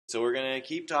So we're going to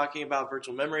keep talking about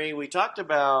virtual memory. We talked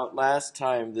about last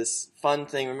time this fun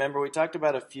thing. Remember, we talked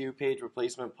about a few page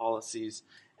replacement policies.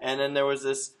 And then there was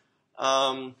this,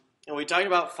 and we talked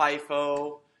about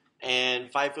FIFO. And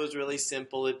FIFO is really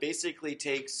simple. It basically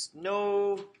takes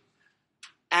no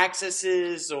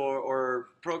accesses or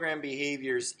program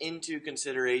behaviors into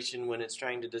consideration when it's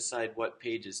trying to decide what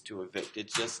pages to evict. It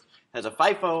just has a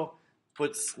FIFO,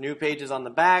 puts new pages on the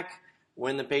back.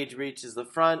 When the page reaches the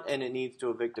front and it needs to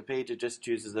evict a page, it just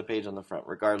chooses the page on the front,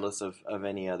 regardless of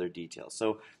any other details.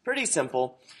 So pretty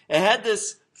simple. It had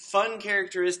this fun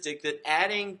characteristic that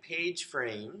adding page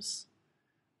frames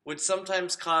would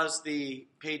sometimes cause the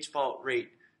page fault rate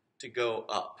to go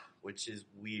up, which is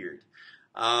weird.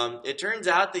 It turns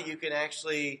out that you can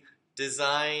actually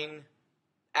design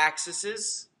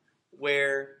accesses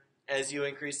where, as you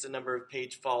increase the number of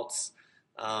page faults,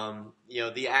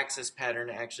 the access pattern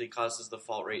actually causes the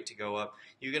fault rate to go up.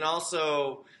 You can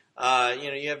also,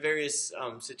 you have various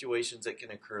situations that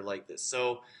can occur like this.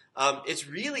 So it's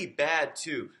really bad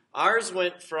too. Ours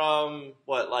went from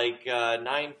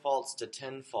 9 faults to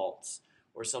 10 faults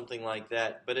or something like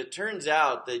that. But it turns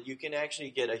out that you can actually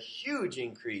get a huge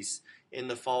increase in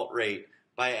the fault rate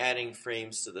by adding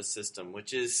frames to the system,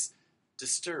 which is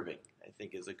disturbing, I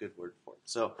think is a good word for it.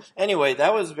 So anyway,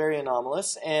 that was very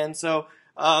anomalous. And so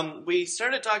we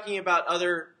started talking about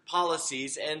other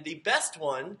policies, and the best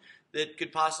one that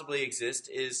could possibly exist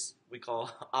is we call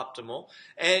optimal.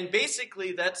 And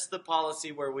basically that's the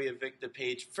policy where we evict the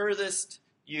page furthest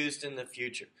used in the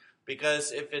future.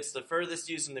 Because if it's the furthest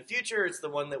used in the future, it's the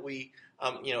one that we,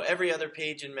 every other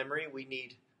page in memory we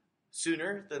need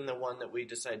sooner than the one that we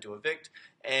decide to evict.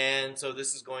 And so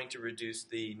this is going to reduce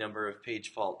the number of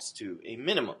page faults to a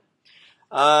minimum.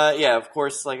 Of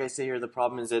course, like I say here, the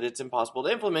problem is that it's impossible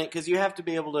to implement because you have to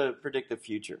be able to predict the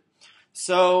future.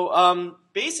 So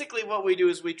basically what we do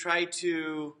is we try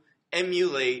to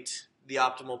emulate the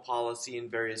optimal policy in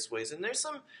various ways. And there's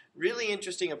some really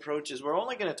interesting approaches. We're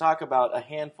only going to talk about a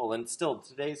handful, and still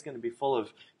today's going to be full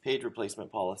of page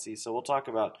replacement policies, so we'll talk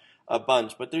about a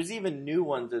bunch. But there's even new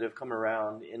ones that have come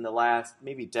around in the last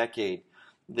maybe decade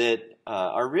that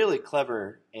are really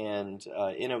clever and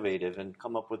innovative and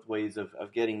come up with ways of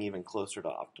getting even closer to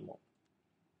optimal.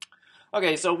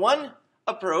 Okay, so one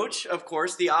approach, of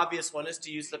course, the obvious one is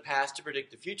to use the past to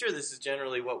predict the future. This is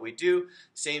generally what we do.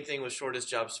 Same thing with shortest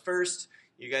jobs first.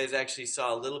 You guys actually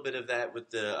saw a little bit of that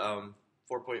with the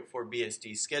 4.4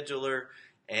 BSD scheduler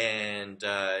and,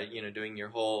 doing your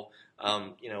whole,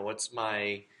 what's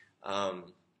my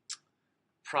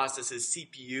process's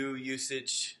CPU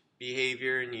usage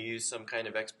behavior, and you use some kind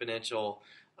of exponential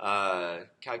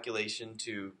calculation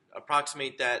to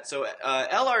approximate that. So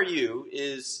LRU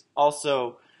is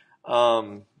also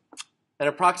an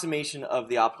approximation of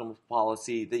the optimal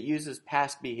policy that uses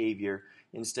past behavior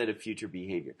instead of future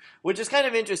behavior, which is kind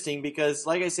of interesting because,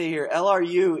 like I say here,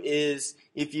 LRU is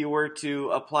if you were to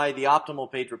apply the optimal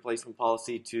page replacement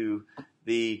policy to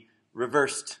the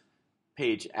reversed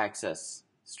page access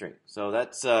string. So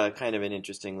that's kind of an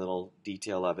interesting little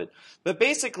detail of it. But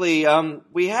basically,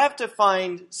 we have to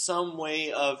find some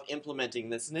way of implementing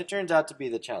this, and it turns out to be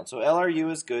the challenge. So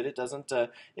LRU is good. It doesn't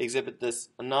exhibit this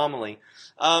anomaly.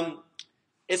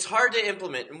 It's hard to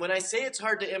implement. And when I say it's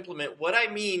hard to implement, what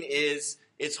I mean is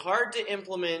it's hard to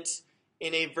implement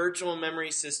in a virtual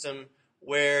memory system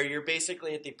where you're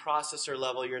basically at the processor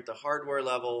level, you're at the hardware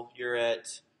level, you're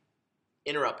at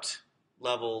interrupt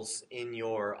levels in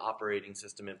your operating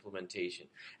system implementation.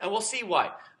 And we'll see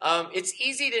why. It's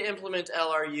easy to implement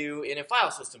LRU in a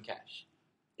file system cache.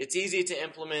 It's easy to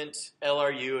implement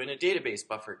LRU in a database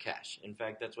buffer cache. In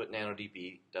fact, that's what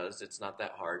NanoDB does. It's not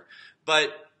that hard.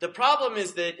 But the problem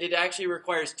is that it actually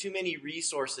requires too many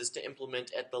resources to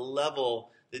implement at the level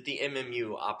that the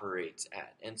MMU operates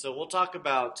at. And so we'll talk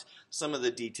about some of the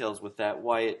details with that,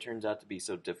 why it turns out to be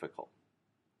so difficult.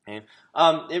 Okay.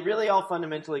 It really all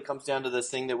fundamentally comes down to this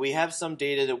thing that we have some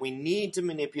data that we need to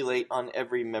manipulate on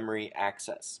every memory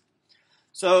access.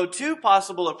 So two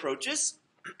possible approaches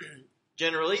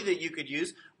generally that you could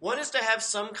use. One is to have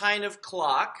some kind of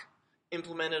clock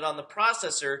implemented on the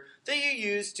processor that you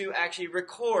use to actually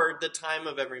record the time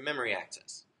of every memory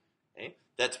access. Okay.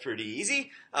 That's pretty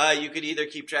easy. You could either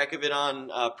keep track of it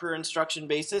on a per instruction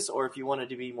basis, or if you wanted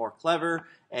to be more clever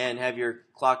and have your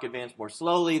clock advance more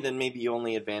slowly, then maybe you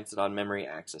only advance it on memory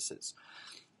accesses.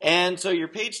 And so your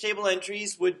page table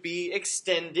entries would be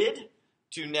extended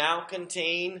to now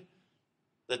contain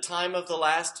the time of the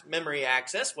last memory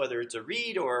access, whether it's a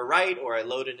read or a write or I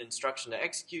load an instruction to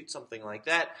execute, something like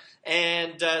that.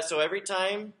 And so every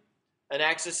time an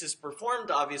access is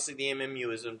performed, obviously the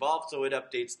MMU is involved, so it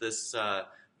updates this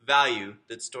value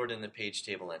that's stored in the page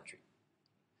table entry.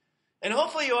 And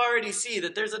hopefully you already see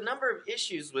that there's a number of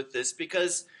issues with this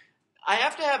because I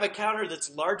have to have a counter that's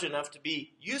large enough to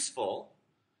be useful.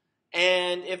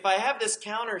 And if I have this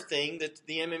counter thing that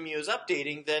the MMU is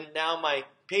updating, then now my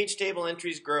page table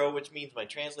entries grow, which means my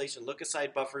translation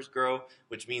look-aside buffers grow,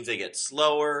 which means they get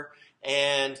slower.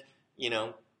 And,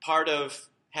 part of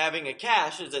having a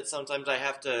cache is that sometimes I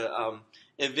have to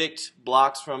evict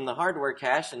blocks from the hardware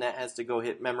cache, and that has to go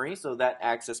hit memory, so that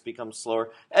access becomes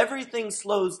slower. Everything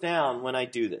slows down when I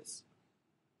do this.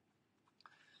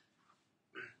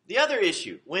 The other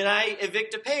issue, when I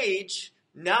evict a page,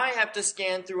 now I have to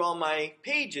scan through all my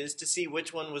pages to see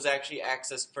which one was actually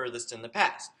accessed furthest in the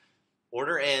past.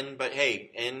 Order n, but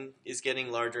hey, n is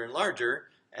getting larger and larger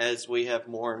as we have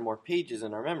more and more pages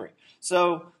in our memory.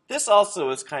 So this also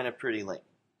is kind of pretty lame.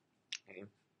 Okay.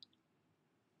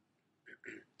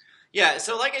 Yeah,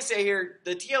 so like I say here,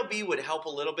 the TLB would help a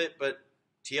little bit, but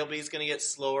TLB is going to get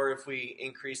slower if we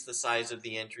increase the size of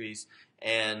the entries.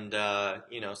 And,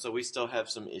 so we still have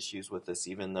some issues with this,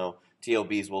 even though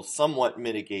TLBs will somewhat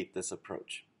mitigate this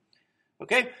approach.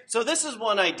 Okay, so this is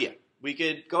one idea. We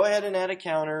could go ahead and add a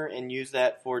counter and use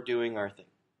that for doing our thing.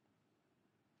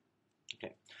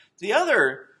 Okay, the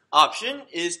other option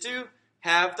is to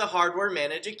have the hardware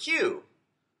manage a queue,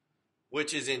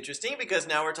 which is interesting because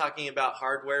now we're talking about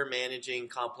hardware managing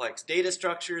complex data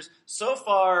structures. So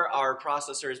far, our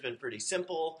processor has been pretty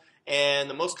simple, and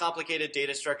the most complicated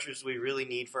data structures we really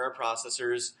need for our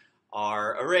processors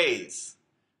are arrays,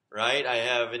 right? I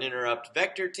have an interrupt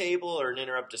vector table or an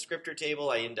interrupt descriptor table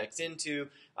I index into.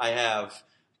 I have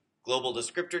global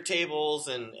descriptor tables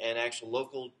and actual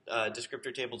local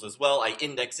descriptor tables as well. I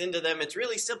index into them. It's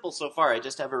really simple so far. I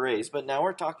just have arrays, but now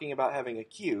we're talking about having a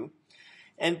queue.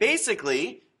 And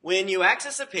basically, when you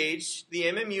access a page, the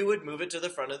MMU would move it to the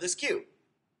front of this queue.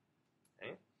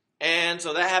 Okay? And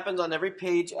so that happens on every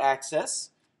page access.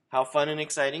 How fun and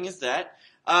exciting is that?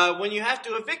 When you have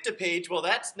to evict a page, well,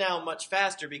 that's now much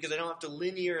faster because I don't have to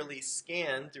linearly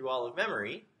scan through all of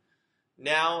memory.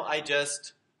 Now I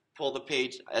just pull the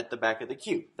page at the back of the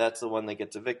queue. That's the one that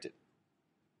gets evicted.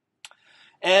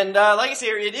 And like I say,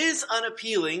 it is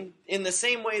unappealing in the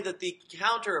same way that the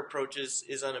counter approach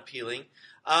is unappealing.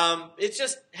 It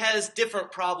just has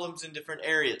different problems in different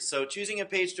areas. So choosing a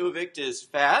page to evict is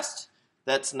fast.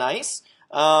 That's nice.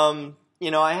 I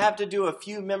have to do a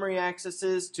few memory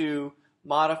accesses to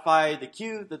modify the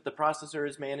queue that the processor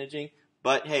is managing.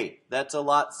 But hey, that's a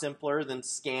lot simpler than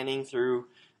scanning through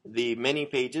the many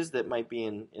pages that might be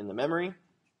in the memory.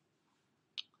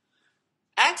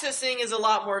 Accessing is a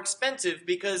lot more expensive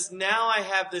because now I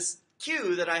have this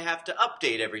queue that I have to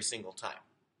update every single time.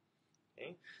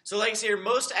 Okay? So like I say here,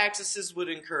 most accesses would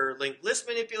incur linked list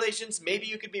manipulations. Maybe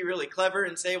you could be really clever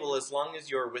and say, well, as long as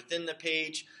you're within the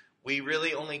page, we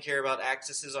really only care about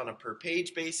accesses on a per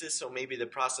page basis. So maybe the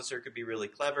processor could be really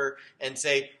clever and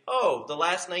say, oh, the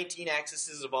last 19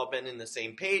 accesses have all been in the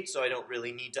same page, so I don't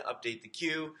really need to update the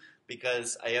queue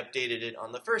because I updated it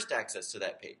on the first access to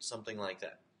that page, something like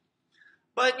that.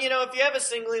 But, if you have a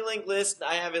singly linked list,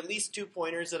 I have at least 2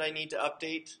 pointers that I need to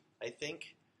update, I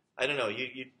think. I don't know.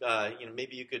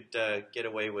 Maybe you could get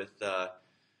away with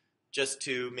just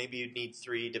 2. Maybe you'd need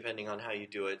 3, depending on how you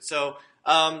do it. So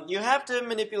you have to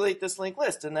manipulate this linked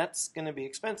list, and that's going to be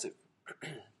expensive.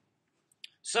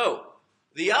 So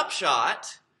the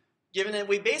upshot, given that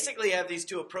we basically have these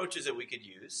 2 approaches that we could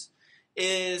use,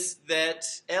 is that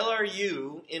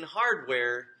LRU in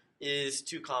hardware is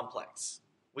too complex.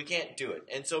 We can't do it.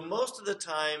 And so most of the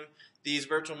time, these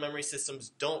virtual memory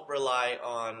systems don't rely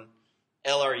on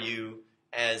LRU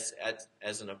as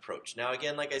an approach. Now,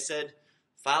 again, like I said,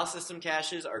 file system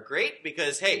caches are great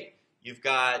because, hey, you've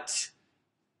got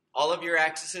all of your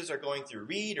accesses are going through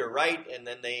read or write, and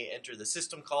then they enter the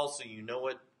system call so you know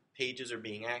what pages are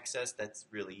being accessed. That's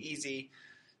really easy.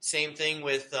 Same thing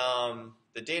with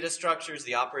the data structures.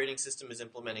 The operating system is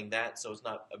implementing that, so it's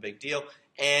not a big deal.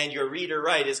 And your read or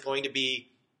write is going to be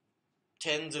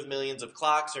tens of millions of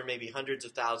clocks or maybe hundreds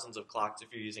of thousands of clocks if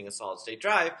you're using a solid-state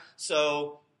drive.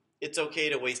 So it's okay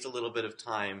to waste a little bit of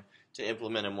time to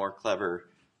implement a more clever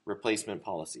replacement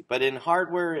policy. But in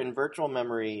hardware and virtual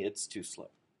memory, it's too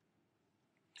slow.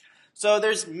 So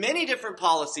there's many different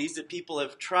policies that people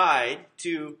have tried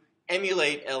to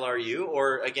emulate LRU,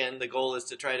 or again, the goal is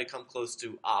to try to come close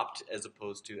to opt as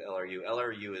opposed to LRU.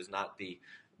 LRU is not the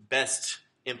best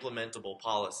implementable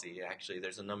policy. Actually,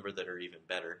 there's a number that are even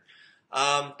better.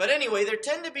 But anyway, there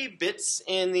tend to be bits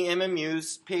in the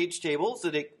MMU's page tables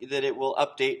that it will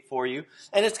update for you.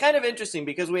 And it's kind of interesting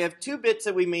because we have 2 bits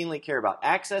that we mainly care about,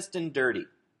 accessed and dirty.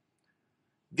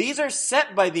 These are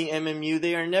set by the MMU.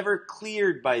 They are never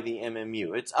cleared by the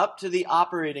MMU. It's up to the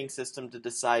operating system to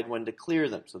decide when to clear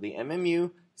them. So the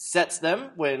MMU sets them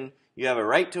when you have a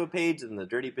write to a page and the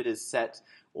dirty bit is set,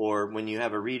 or when you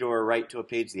have a read or a write to a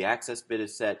page, the access bit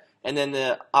is set, and then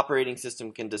the operating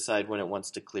system can decide when it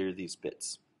wants to clear these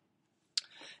bits.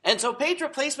 And so page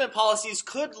replacement policies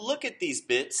could look at these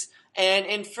bits and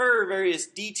infer various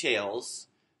details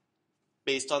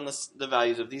based on the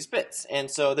values of these bits. And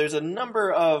so there's a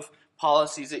number of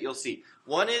policies that you'll see.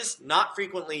 One is not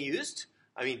frequently used.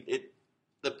 I mean,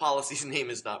 the policy's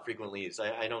name is not frequently used.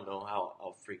 I don't know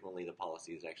how frequently the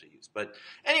policy is actually used. But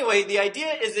anyway, the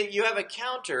idea is that you have a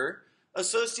counter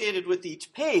associated with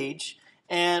each page,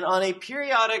 and on a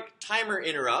periodic timer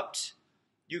interrupt,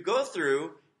 you go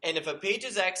through, and if a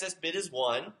page's access bit is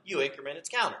 1, you increment its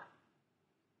counter.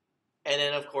 And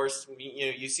then, of course,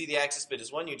 you see the access bit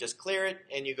is 1, you just clear it,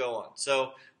 and you go on.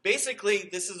 So basically,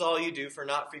 this is all you do for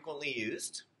not frequently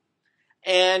used.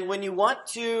 And when you want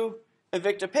to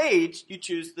evict a page, you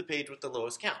choose the page with the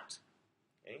lowest count.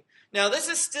 Okay? Now, this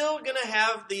is still going to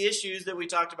have the issues that we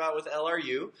talked about with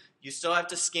LRU. You still have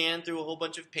to scan through a whole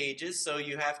bunch of pages, so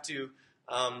you have to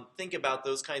think about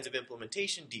those kinds of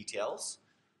implementation details.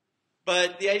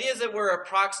 But the idea is that we're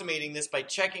approximating this by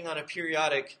checking on a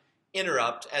periodic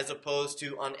interrupt as opposed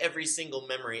to on every single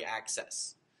memory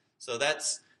access. So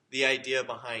that's the idea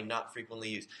behind not frequently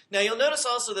used. Now you'll notice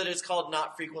also that it's called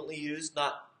not frequently used,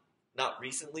 not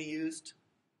recently used.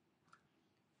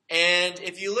 And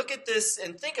if you look at this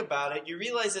and think about it, you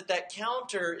realize that that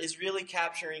counter is really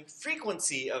capturing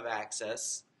frequency of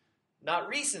access, not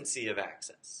recency of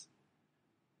access.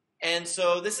 And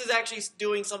so this is actually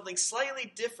doing something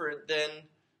slightly different than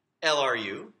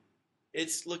LRU.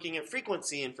 It's looking at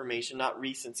frequency information, not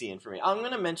recency information. I'm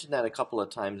going to mention that a couple of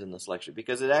times in this lecture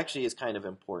because it actually is kind of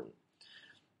important.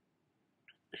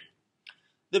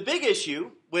 The big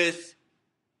issue with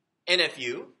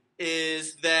NFU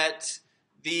is that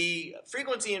the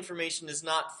frequency information is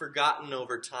not forgotten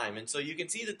over time. And so you can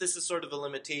see that this is sort of a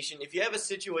limitation. If you have a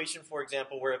situation, for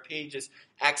example, where a page is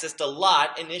accessed a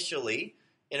lot initially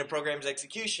in a program's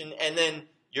execution, and then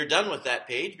you're done with that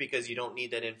page because you don't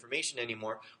need that information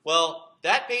anymore. Well,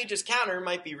 that page's counter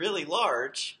might be really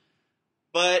large,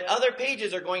 but other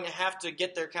pages are going to have to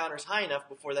get their counters high enough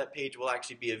before that page will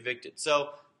actually be evicted.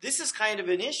 So this is kind of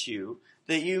an issue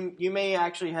that you may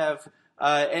actually have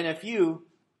NFU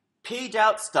page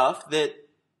out stuff that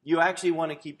you actually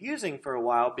want to keep using for a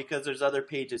while because there's other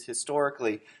pages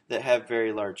historically that have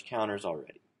very large counters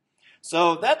already.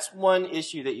 So that's one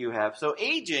issue that you have. So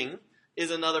aging is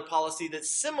another policy that's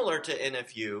similar to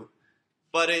NFU,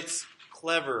 but it's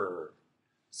cleverer.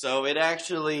 So it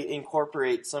actually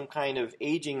incorporates some kind of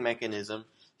aging mechanism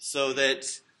so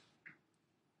that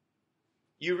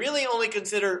you really only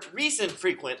consider recent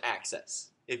frequent access,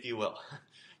 if you will.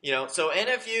 So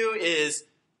NFU is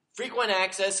frequent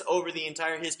access over the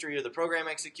entire history of the program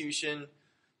execution.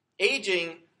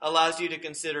 Aging allows you to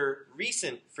consider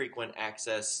recent frequent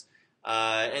access.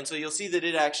 And so you'll see that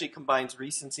it actually combines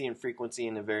recency and frequency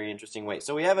in a very interesting way.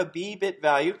 So we have a B bit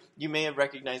value. You may have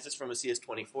recognized this from a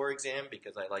CS24 exam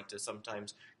because I like to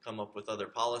sometimes come up with other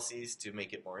policies to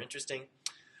make it more interesting.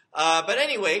 But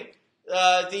anyway,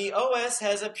 the OS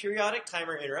has a periodic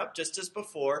timer interrupt just as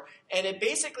before, and it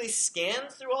basically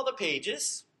scans through all the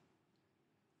pages.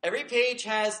 Every page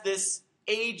has this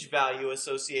age value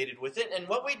associated with it, and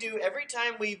what we do every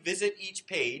time we visit each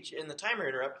page in the timer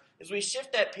interrupt is we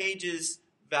shift that page's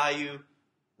value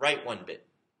right 1 bit,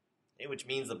 which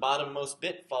means the bottommost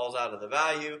bit falls out of the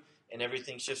value and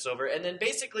everything shifts over. And then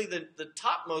basically the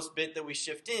topmost bit that we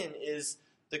shift in is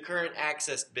the current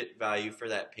accessed bit value for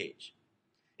that page.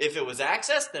 If it was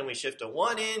accessed, then we shift a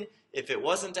 1 in. If it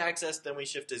wasn't accessed, then we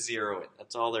shift a 0 in.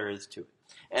 That's all there is to it.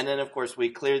 And then, of course, we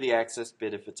clear the accessed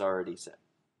bit if it's already set.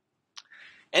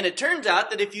 And it turns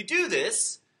out that if you do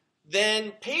this,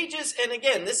 then pages, and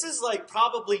again, this is like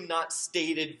probably not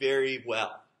stated very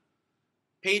well.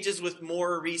 Pages with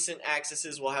more recent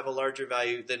accesses will have a larger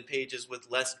value than pages with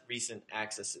less recent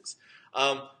accesses.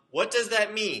 What does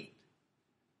that mean?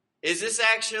 Is this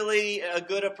actually a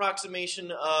good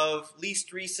approximation of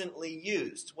least recently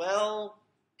used? Well,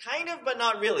 kind of, but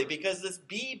not really, because this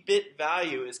B bit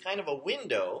value is kind of a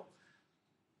window.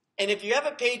 And if you have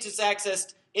a page that's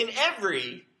accessed in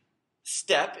every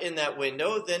step in that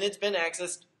window, then it's been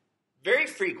accessed very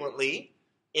frequently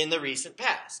in the recent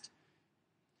past.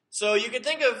 So you could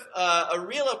think of a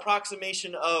real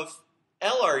approximation of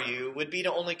LRU would be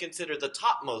to only consider the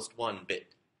topmost 1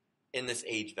 bit in this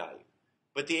age value.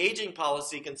 But the aging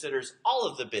policy considers all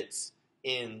of the bits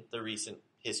in the recent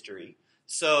history.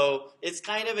 So it's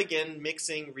kind of, again,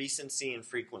 mixing recency and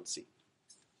frequency.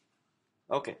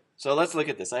 Okay, so let's look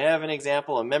at this. I have an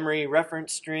example, a memory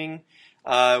reference string,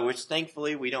 which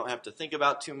thankfully we don't have to think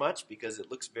about too much because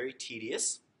it looks very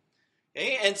tedious.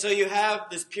 Okay, and so you have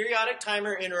this periodic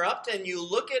timer interrupt, and you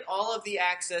look at all of the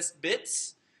accessed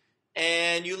bits,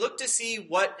 and you look to see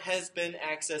what has been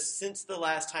accessed since the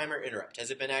last timer interrupt.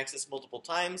 Has it been accessed multiple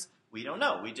times? We don't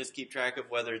know. We just keep track of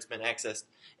whether it's been accessed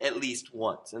at least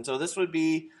once. And so this would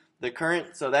be the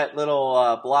current, so that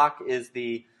little block is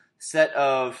the set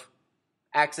of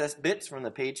access bits from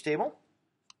the page table.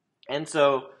 And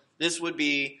so this would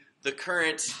be the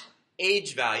current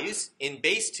age values in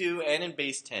base 2 and in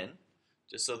base 10,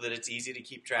 just so that it's easy to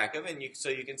keep track of. And so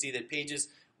you can see that pages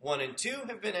 1 and 2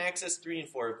 have been accessed, 3 and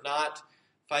 4 have not,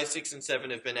 5, 6, and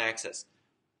 7 have been accessed.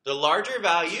 The larger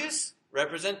values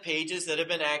represent pages that have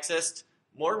been accessed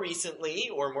more recently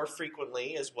or more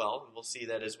frequently as well. We'll see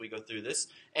that as we go through this.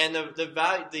 And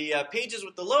the pages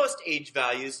with the lowest age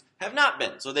values have not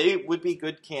been. So they would be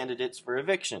good candidates for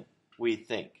eviction, we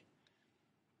think.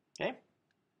 Okay?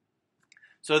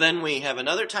 So then we have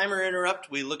another timer interrupt.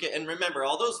 We look at, and remember,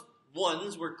 all those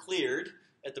ones were cleared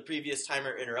at the previous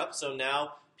timer interrupt. So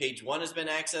now page 1 has been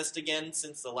accessed again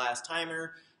since the last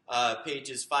timer.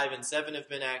 Pages 5 and 7 have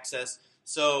been accessed.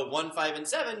 So 1, 5, and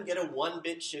 7 get a 1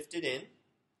 bit shifted in,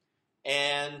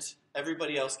 and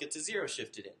everybody else gets a 0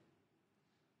 shifted in.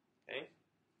 Okay?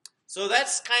 So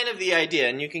that's kind of the idea,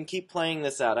 and you can keep playing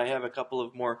this out. I have a couple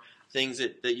of more things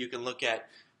that you can look at.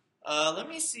 Let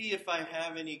me see if I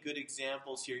have any good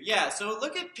examples here. Yeah, so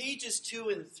look at pages 2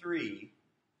 and 3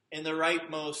 in the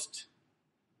rightmost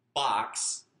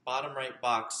box, bottom right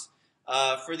box,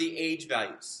 for the age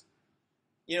values.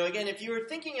 You know, again, if you were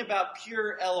thinking about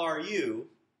pure LRU,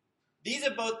 these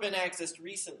have both been accessed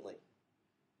recently.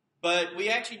 But we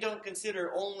actually don't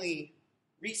consider only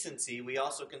recency, we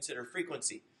also consider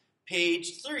frequency.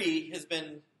 Page 3 has been,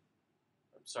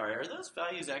 I'm sorry, are those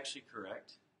values actually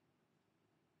correct?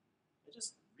 I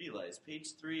just realized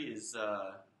page 3 is,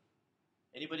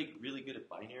 anybody really good at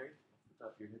binary? Off the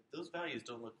top of your head? Those values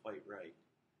don't look quite right.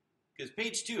 Because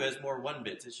page 2 has more 1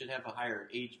 bits, it should have a higher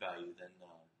age value than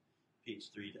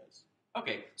page 3 does.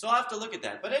 Okay, so I'll have to look at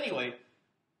that. But anyway,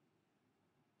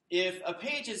 if a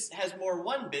page has more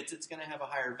 1 bits, it's going to have a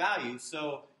higher value.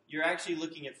 So you're actually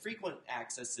looking at frequent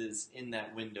accesses in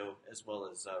that window as well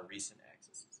as recent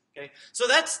accesses. Okay, so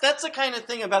that's the kind of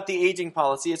thing about the aging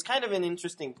policy. It's kind of an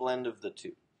interesting blend of the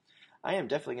two. I am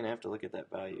definitely going to have to look at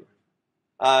that value.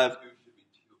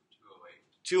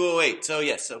 208. So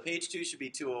yes, so page 2 should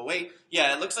be 208.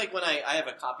 Yeah, it looks like when I have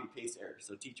a copy-paste error,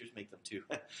 so teachers make them too.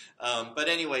 But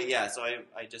anyway, yeah, so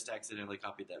I just accidentally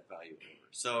copied that value over.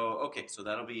 So, okay, so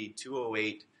that'll be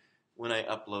 208 when I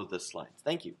upload the slides.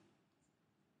 Thank you.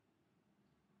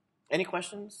 Any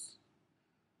questions?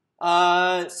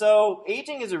 So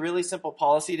aging is a really simple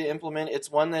policy to implement.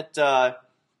 It's one that...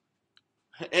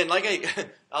 and like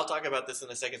I'll talk about this in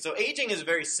a second. So aging is a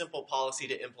very simple policy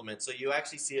to implement, so you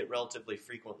actually see it relatively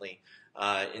frequently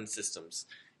in systems.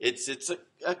 It's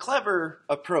a clever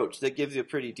approach that gives you a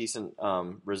pretty decent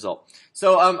result.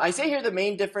 So I say here the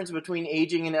main difference between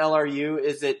aging and LRU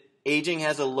is that aging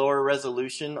has a lower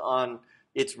resolution on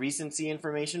its recency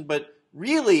information, but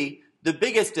really the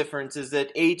biggest difference is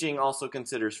that aging also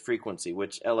considers frequency,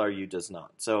 which LRU does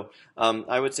not. So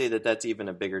I would say that that's even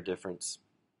a bigger difference.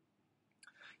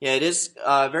 Yeah, it is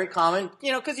very common,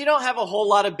 you know, because you don't have a whole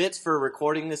lot of bits for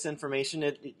recording this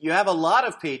information. You have a lot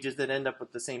of pages that end up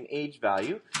with the same age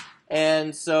value.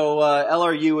 And so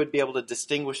LRU would be able to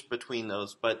distinguish between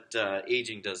those, but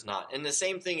aging does not. And the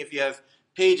same thing if you have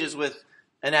pages with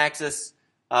an access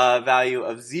value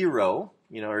of 0,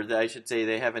 you know, or I should say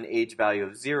they have an age value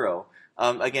of 0.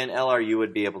 Again, LRU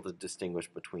would be able to distinguish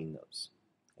between those.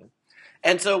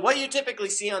 And so what you typically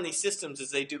see on these systems is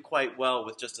they do quite well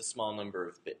with just a small number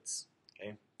of bits.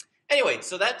 Okay. Anyway,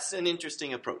 so that's an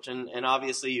interesting approach. And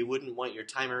obviously you wouldn't want your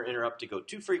timer interrupt to go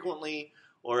too frequently,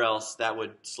 or else that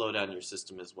would slow down your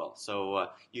system as well. So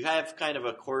you have kind of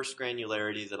a coarse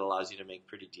granularity that allows you to make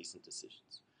pretty decent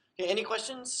decisions. Okay, any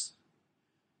questions?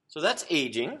 So that's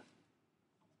aging.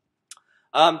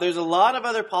 There's a lot of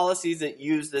other policies that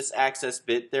use this access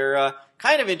bit. They're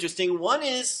kind of interesting. One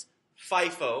is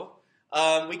FIFO.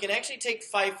 We can actually take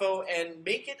FIFO and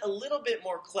make it a little bit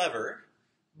more clever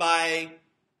by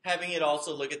having it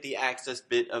also look at the access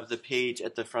bit of the page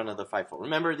at the front of the FIFO.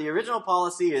 Remember, the original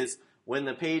policy is when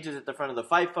the page is at the front of the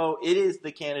FIFO, it is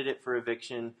the candidate for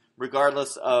eviction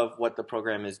regardless of what the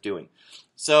program is doing.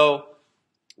 So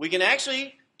we can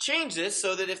actually change this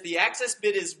so that if the access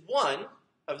bit is 1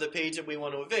 of the page that we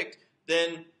want to evict,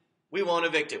 then we won't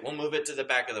evict it. We'll move it to the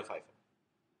back of the FIFO.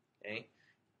 Okay?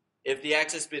 If the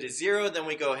access bit is 0, then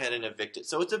we go ahead and evict it.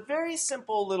 So it's a very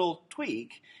simple little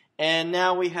tweak, and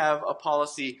now we have a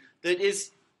policy that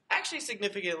is actually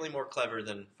significantly more clever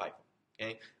than FIFO.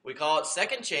 Okay? We call it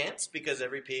second chance because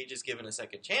every page is given a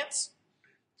second chance.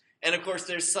 And of course,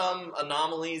 there's some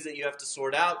anomalies that you have to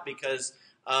sort out because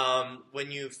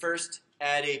when you first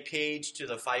add a page to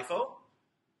the FIFO,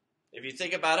 if you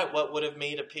think about it, what would have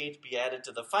made a page be added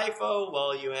to the FIFO?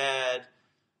 Well, you had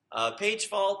a page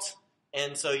fault,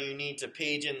 and so you need to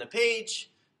page in the page,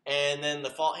 and then the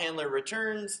fault handler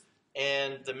returns,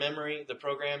 and the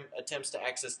program attempts to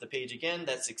access the page again.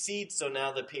 That succeeds, so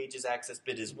now the page's access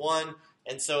bit is 1,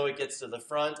 and so it gets to the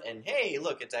front, and hey,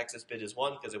 look, its access bit is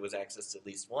 1 because it was accessed at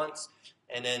least once.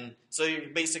 And then, so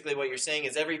basically what you're saying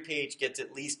is every page gets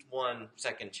at least one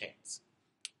second chance.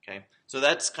 Okay, so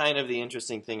that's kind of the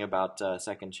interesting thing about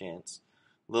second chance.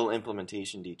 Little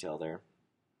implementation detail there.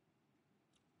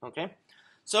 Okay,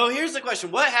 so here's the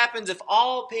question. What happens if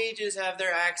all pages have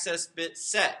their access bit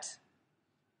set?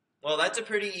 Well, that's a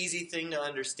pretty easy thing to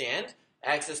understand.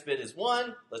 Access bit is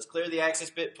 1. Let's clear the access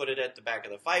bit, put it at the back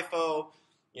of the FIFO.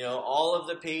 You know, all of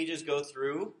the pages go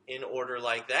through in order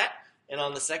like that. And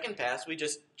on the second pass, we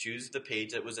just choose the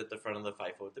page that was at the front of the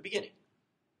FIFO at the beginning,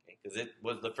 because it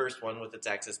was the first one with its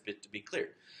access bit to be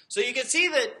cleared. So you can see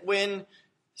that when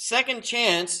second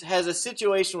chance has a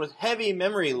situation with heavy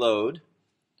memory load,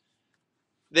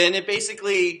 then it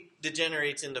basically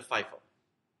degenerates into FIFO.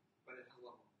 But it has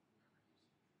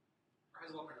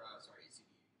a lot more, CPU.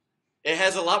 It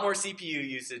has a lot more CPU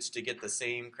usage to get the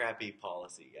same crappy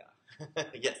policy, yeah.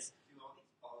 Yes? Do all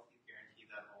these policies guarantee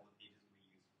that all the pages will be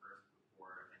used first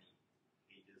before any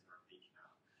pages are paged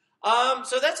out?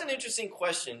 So that's an interesting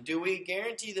question. Do we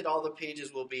guarantee that all the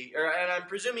pages will be, and I'm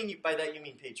presuming by that you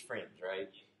mean page frames, right?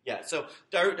 Yeah, so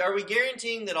are we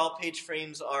guaranteeing that all page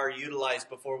frames are utilized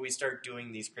before we start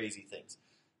doing these crazy things?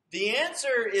 The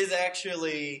answer is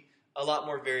actually a lot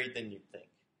more varied than you'd think.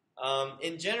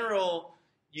 In general,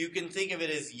 you can think of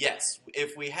it as yes.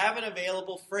 If we have an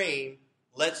available frame,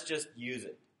 let's just use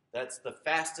it. That's the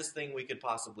fastest thing we could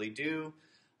possibly do.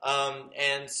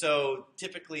 And so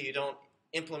typically you don't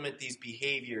implement these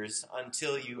behaviors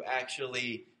until you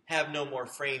actually have no more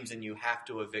frames and you have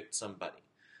to evict somebody.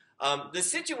 The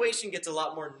situation gets a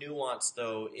lot more nuanced,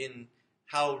 though, in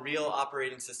how real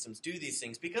operating systems do these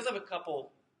things because of a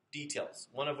couple details,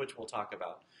 one of which we'll talk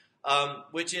about,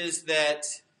 which is that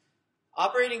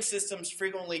operating systems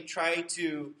frequently try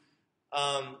to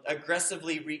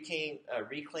aggressively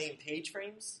reclaim page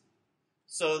frames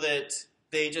so that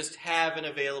they just have an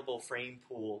available frame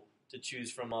pool to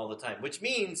choose from all the time, which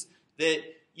means that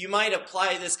you might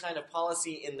apply this kind of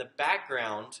policy in the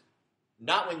background,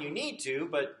 not when you need to,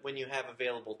 but when you have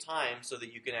available time so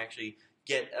that you can actually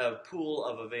get a pool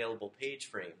of available page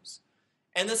frames.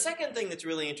 And the second thing that's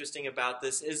really interesting about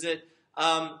this is that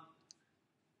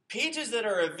pages that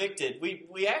are evicted,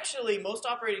 we actually, most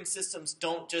operating systems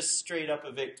don't just straight up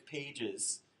evict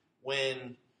pages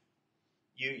when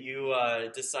you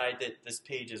decide that this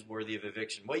page is worthy of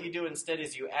eviction. What you do instead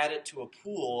is you add it to a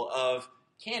pool of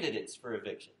candidates for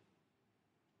eviction.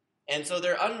 And so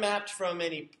they're unmapped from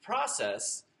any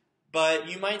process, but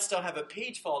you might still have a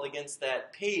page fault against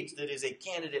that page that is a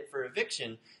candidate for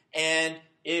eviction. And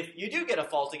if you do get a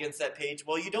fault against that page,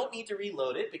 well, you don't need to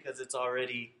reload it because it's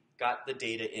already got the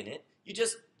data in it. You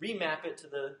just remap it to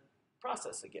the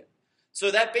process again.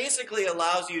 So that basically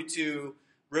allows you to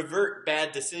revert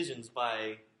bad decisions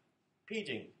by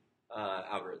paging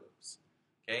algorithms.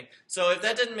 Okay? So if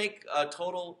that didn't make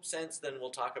total sense, then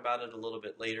we'll talk about it a little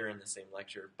bit later in the same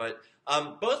lecture. But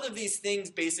both of these things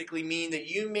basically mean that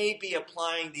you may be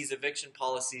applying these eviction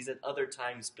policies at other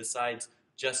times besides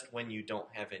just when you don't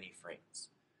have any frames.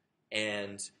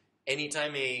 And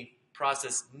anytime a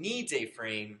process needs a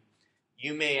frame,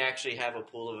 you may actually have a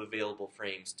pool of available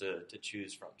frames to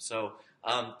choose from. So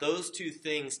those two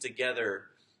things together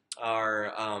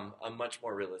are a much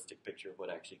more realistic picture of what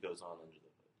actually goes on under the hood.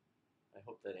 I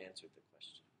hope that answered the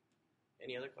question.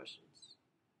 Any other questions?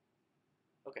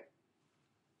 Okay.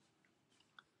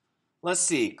 Let's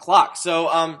see. Clock.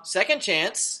 So second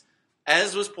chance,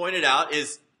 as was pointed out,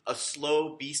 is a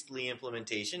slow, beastly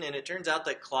implementation, and it turns out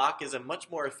that clock is a much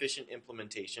more efficient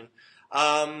implementation.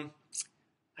 I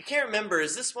can't remember.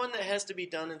 Is this one that has to be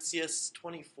done in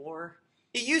CS24?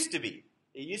 It used to be.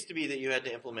 It used to be that you had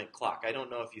to implement clock. I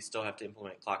don't know if you still have to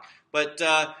implement clock. But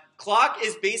clock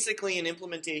is basically an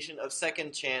implementation of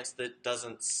second chance that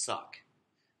doesn't suck.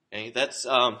 Okay, that's,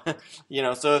 so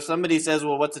if somebody says,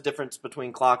 well, what's the difference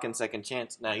between clock and second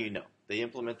chance? Now you know. They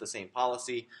implement the same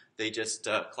policy. They just,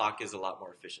 clock is a lot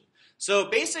more efficient. So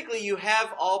basically you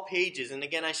have all pages, and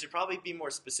again, I should probably be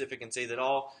more specific and say that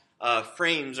all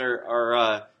frames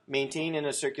are maintained in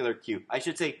a circular queue. I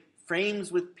should say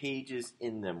frames with pages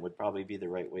in them would probably be the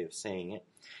right way of saying it.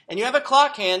 And you have a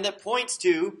clock hand that points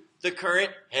to the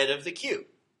current head of the queue.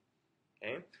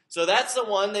 Okay? So that's the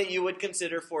one that you would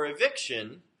consider for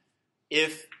eviction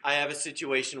if I have a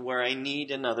situation where I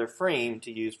need another frame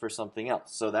to use for something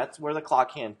else. So that's where the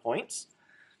clock hand points.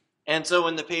 And so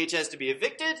when the page has to be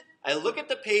evicted, I look at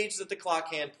the page that the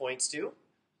clock hand points to.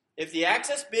 If the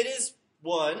access bit is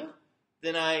 1,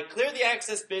 then I clear the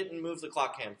access bit and move the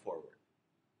clock hand forward.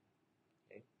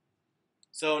 Okay.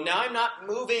 So now I'm not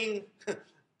moving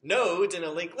nodes in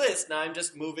a linked list. Now I'm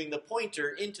just moving the pointer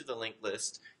into the linked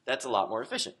list. That's a lot more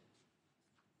efficient.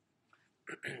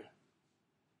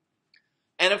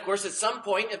 And of course, at some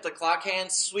point, if the clock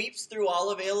hand sweeps through all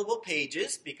available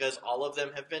pages, because all of them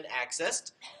have been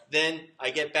accessed, then I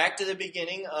get back to the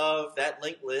beginning of that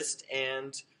linked list,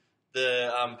 and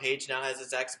the page now has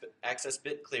its access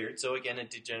bit cleared. So again,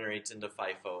 it degenerates into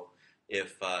FIFO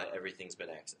if everything's been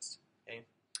accessed. Okay?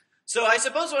 So I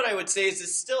suppose what I would say is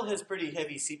this still has pretty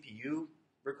heavy CPU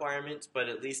requirements, but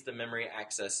at least the memory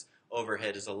access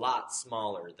overhead is a lot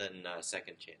smaller than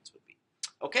second chance would be.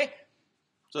 Okay?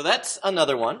 So that's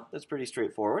another one that's pretty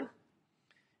straightforward.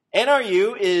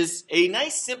 NRU is a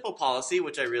nice simple policy,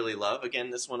 which I really love. Again,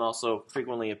 this one also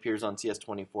frequently appears on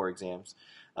CS24 exams,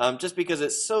 just because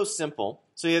it's so simple.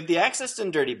 So you have the accessed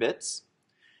and dirty bits.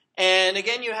 And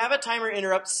again, you have a timer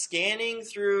interrupt scanning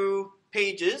through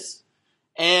pages,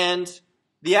 and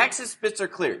the access bits are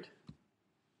cleared,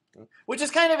 which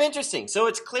is kind of interesting. So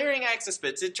it's clearing access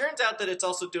bits. It turns out that it's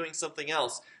also doing something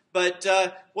else. But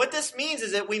what this means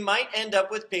is that we might end up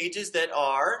with pages that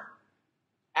are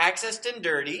accessed and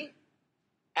dirty,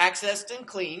 accessed and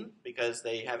clean, because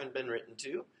they haven't been written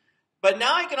to. But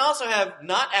now I can also have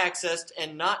not accessed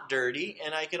and not dirty,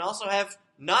 and I can also have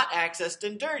not accessed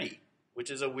and dirty, which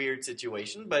is a weird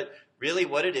situation. But really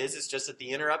what it is just that the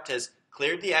interrupt has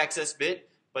cleared the access bit,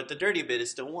 but the dirty bit is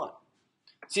still 1.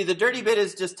 See, the dirty bit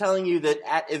is just telling you that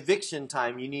at eviction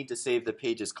time, you need to save the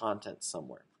page's contents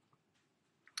somewhere.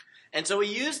 And so we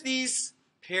use this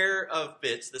pair of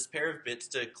bits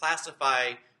to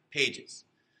classify pages.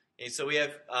 Okay, so we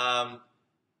have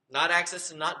not accessed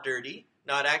and not dirty,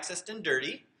 not accessed and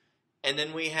dirty, and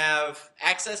then we have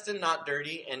accessed and not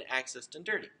dirty, and accessed and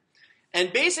dirty.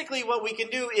 And basically what we can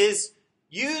do is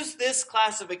use this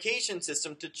classification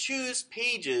system to choose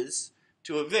pages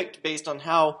to evict based on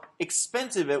how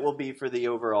expensive it will be for the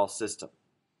overall system.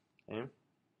 Okay?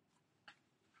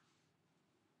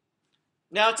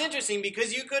 Now, it's interesting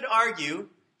because you could argue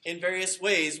in various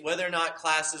ways whether or not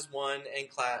classes 1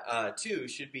 and 2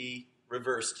 should be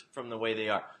reversed from the way they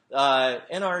are.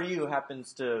 NRU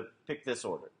happens to pick this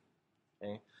order.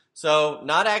 Okay? So,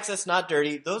 not accessed, not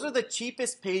dirty. Those are the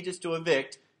cheapest pages to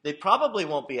evict. They probably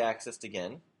won't be accessed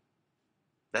again.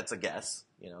 That's a guess,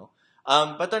 you know.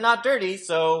 But they're not dirty,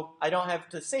 so I don't have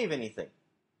to save anything.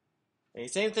 Okay,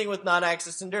 same thing with not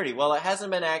accessed and dirty. Well, it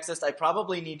hasn't been accessed. I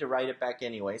probably need to write it back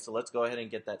anyway, so let's go ahead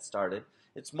and get that started.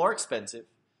 It's more expensive.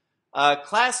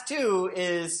 Class 2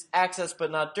 is accessed but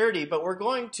not dirty, but we're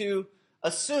going to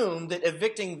assume that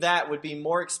evicting that would be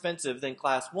more expensive than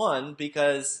Class 1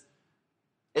 because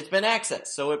it's been accessed.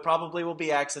 So it probably will be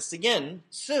accessed again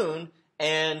soon,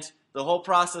 and the whole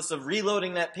process of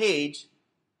reloading that page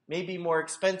may be more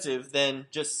expensive than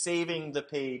just saving the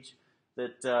page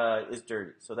that is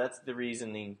dirty. So that's the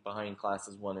reasoning behind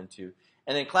classes 1 and 2.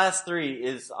 And then class 3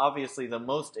 is obviously the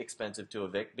most expensive to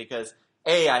evict because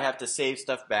A, I have to save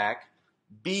stuff back.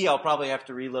 B, I'll probably have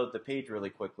to reload the page really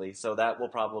quickly. So that will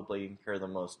probably incur the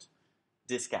most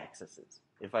disk accesses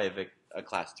if I evict a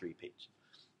class 3 page.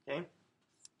 Okay?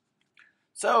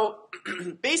 So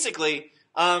basically,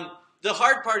 the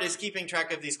hard part is keeping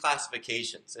track of these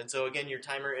classifications. And so again, your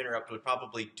timer interrupt would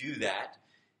probably do that.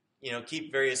 You know,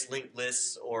 keep various linked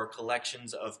lists or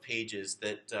collections of pages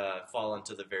that fall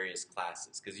into the various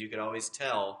classes. Because you could always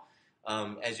tell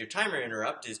as your timer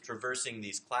interrupt is traversing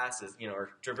these classes, you know, or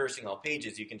traversing all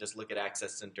pages, you can just look at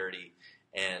accessed and dirty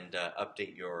and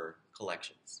update your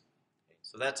collections. Okay,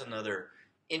 so that's another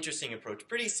interesting approach.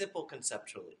 Pretty simple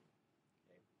conceptually.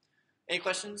 Okay. Any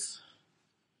questions?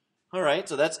 All right,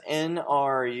 so that's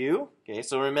NRU. Okay,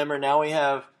 so remember now we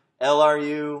have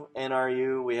LRU,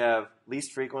 NRU, we have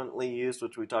least frequently used,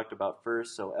 which we talked about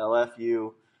first, so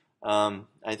LFU.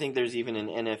 I think there's even an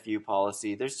NFU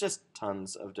policy. There's just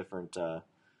tons of different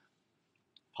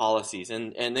policies,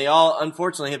 and they all,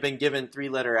 unfortunately, have been given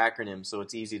 3-letter acronyms, so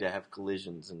it's easy to have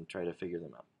collisions and try to figure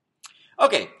them out.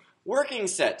 Okay, Working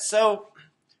set. So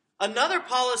another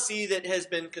policy that has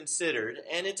been considered,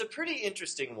 and it's a pretty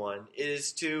interesting one,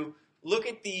 is to look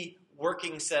at the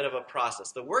working set of a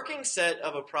process. The working set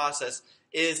of a process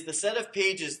is the set of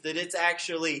pages that it's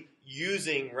actually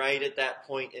using right at that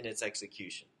point in its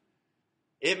execution.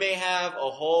 It may have a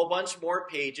whole bunch more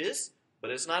pages, but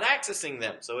it's not accessing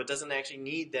them, so it doesn't actually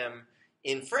need them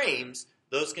in frames.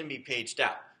 Those can be paged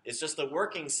out. It's just the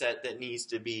working set that needs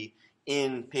to be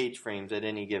in page frames at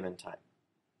any given time.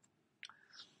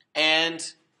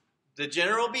 And the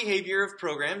general behavior of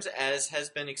programs, as has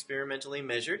been experimentally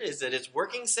measured, is that its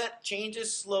working set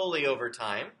changes slowly over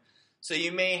time. So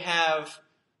you may have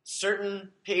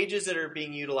certain pages that are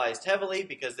being utilized heavily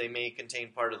because they may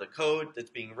contain part of the code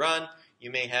that's being run. You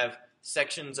may have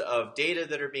sections of data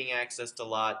that are being accessed a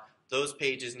lot. Those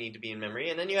pages need to be in memory.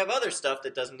 And then you have other stuff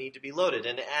that doesn't need to be loaded.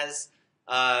 And as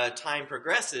time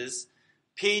progresses,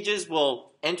 pages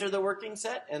will enter the working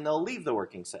set and they'll leave the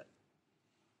working set.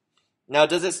 Now,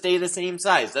 does it stay the same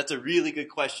size? That's a really good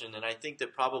question, and I think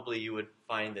that probably you would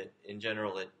find that in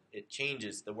general it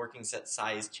changes. The working set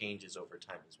size changes over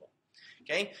time as well.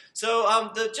 Okay, so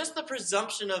just the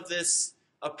presumption of this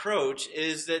approach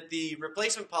is that the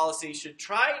replacement policy should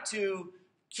try to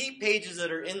keep pages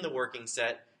that are in the working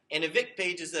set and evict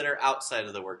pages that are outside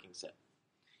of the working set.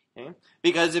 Okay?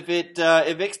 Because if it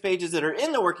evicts pages that are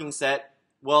in the working set,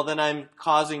 well, then I'm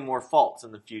causing more faults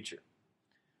in the future.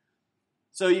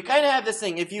 So you kind of have this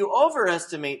thing, if you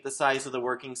overestimate the size of the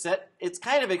working set, it's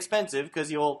kind of expensive because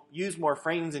you'll use more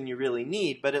frames than you really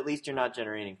need, but at least you're not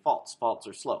generating faults. Faults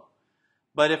are slow.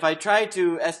 But if I try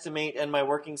to estimate and my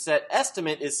working set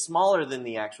estimate is smaller than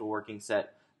the actual working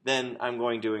set, then I'm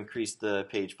going to increase the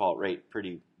page fault rate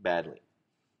pretty badly.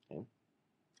 Okay.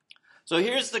 So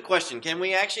here's the question, can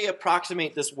we actually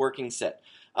approximate this working set?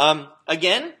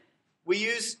 Again, we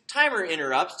use timer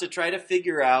interrupts to try to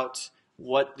figure out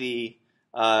what the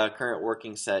current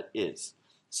working set is.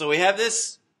 So we have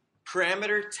this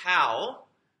parameter tau,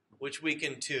 which we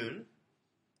can tune.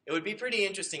 It would be pretty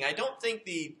interesting. I don't think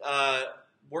the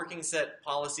working set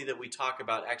policy that we talk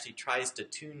about actually tries to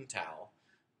tune tau,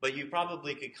 but you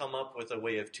probably could come up with a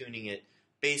way of tuning it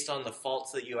based on the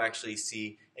faults that you actually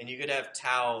see, and you could have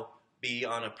tau be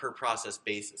on a per process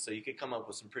basis. So you could come up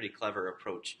with some pretty clever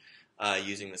approach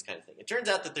using this kind of thing. It turns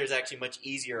out that there's actually much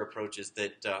easier approaches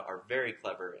that are very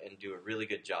clever and do a really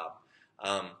good job.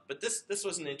 But this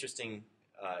was an interesting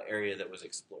area that was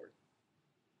explored.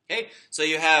 Okay, so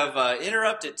you have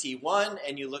interrupt at T1,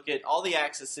 and you look at all the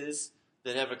accesses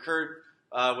that have occurred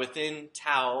within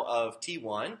tau of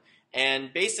T1,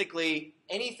 and basically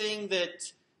anything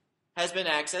that has been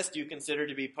accessed you consider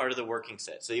to be part of the working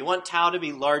set. So you want tau to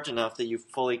be large enough that you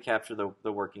fully capture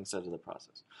the working set of the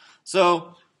process.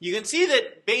 So you can see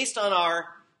that based on our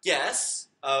guess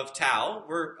of tau,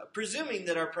 we're presuming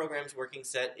that our program's working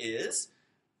set is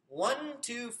 1,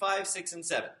 2, 5, 6, and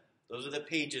 7. Those are the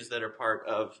pages that are part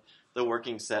of the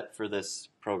working set for this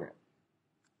program.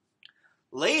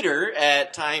 Later,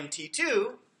 at time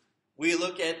T2, we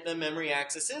look at the memory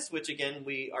accesses, which again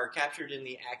we are captured in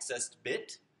the accessed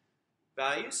bit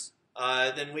values.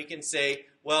 Then we can say,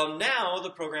 well, now the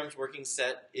program's working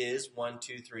set is 1,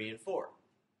 2, 3, and 4.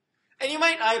 And you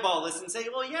might eyeball this and say,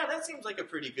 well, yeah, that seems like a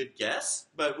pretty good guess,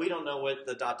 but we don't know what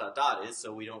the ... is,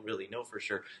 so we don't really know for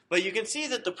sure. But you can see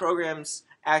that the program's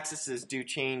accesses do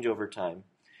change over time.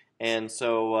 And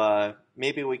so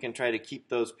maybe we can try to keep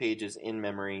those pages in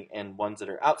memory, and ones that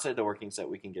are outside the working set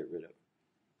we can get rid of.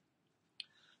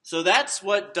 So that's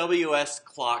what WS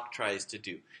clock tries to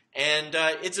do. And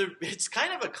it's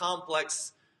kind of a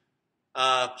complex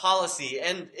policy,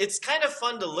 and it's kind of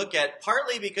fun to look at,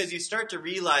 partly because you start to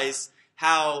realize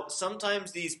how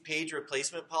sometimes these page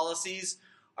replacement policies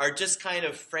are just kind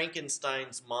of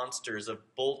Frankenstein's monsters of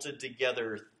bolted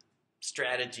together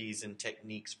strategies and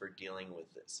techniques for dealing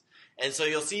with this. And so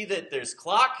you'll see that there's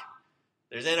clock,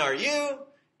 there's NRU,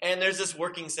 and there's this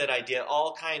working set idea,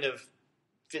 all kind of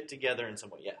fit together in some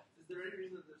way. Yeah? Is there any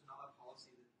reason that there's not a policy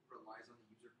that relies on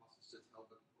the user process to tell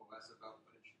the OS about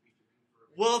what it should be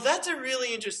doing? Well, that's a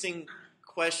really interesting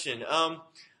question.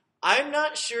 I'm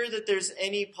not sure that there's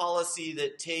any policy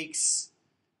that takes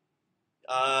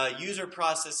user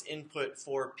process input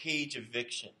for page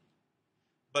eviction.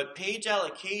 But page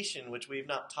allocation, which we've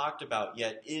not talked about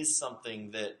yet, is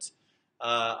something that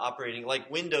operating, like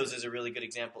Windows is a really good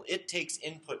example. It takes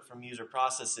input from user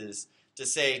processes to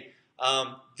say,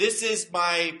 this is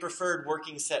my preferred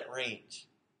working set range.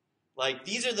 Like,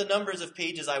 these are the numbers of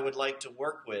pages I would like to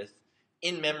work with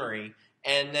in memory,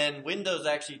 and then Windows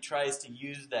actually tries to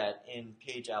use that in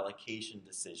page allocation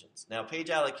decisions. Now, page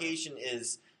allocation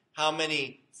is how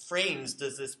many frames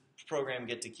does this program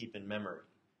get to keep in memory.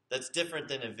 That's different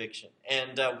than eviction.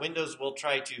 And Windows will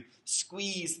try to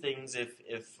squeeze things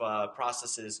if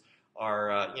processes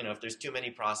are, if there's too many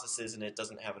processes and it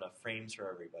doesn't have enough frames for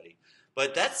everybody.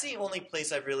 But that's the only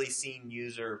place I've really seen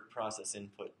user process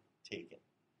input taken.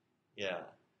 Yeah.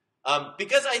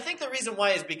 Because I think the reason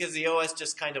why is because the OS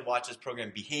just kind of watches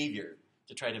program behavior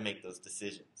to try to make those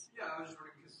decisions. Yeah, I was just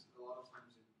wondering because a lot of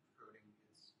times in coding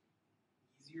it's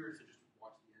easier to just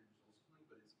watch the end results,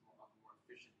 but it's often more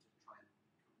efficient to try and do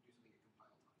something at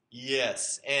compile time.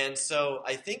 Yes, and so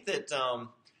I think that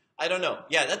I don't know.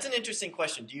 Yeah, that's an interesting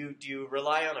question. Do you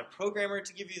rely on a programmer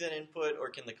to give you that input, or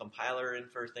can the compiler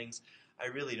infer things? I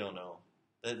really don't know.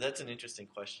 That's an interesting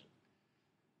question.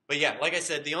 But yeah, like I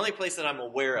said, the only place that I'm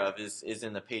aware of is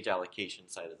in the page allocation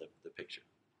side of the picture.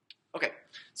 Okay,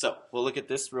 so we'll look at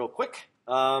this real quick.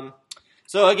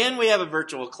 So again, we have a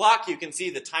virtual clock. You can see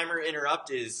the timer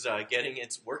interrupt is getting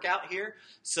its workout here.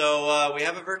 So we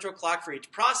have a virtual clock for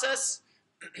each process.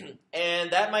 And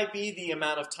that might be the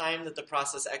amount of time that the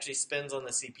process actually spends on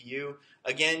the CPU.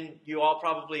 Again, you all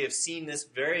probably have seen this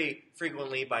very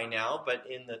frequently by now, but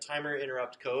in the timer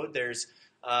interrupt code, there's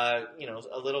a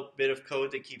little bit of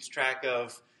code that keeps track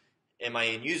of, am I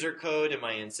in user code, am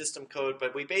I in system code,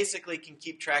 but we basically can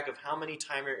keep track of how many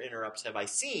timer interrupts have I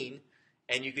seen,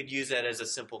 and you could use that as a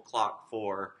simple clock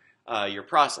for your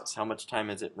process. How much time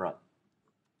has it run?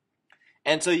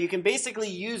 And so you can basically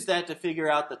use that to figure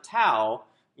out the tau.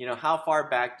 How far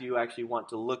back do you actually want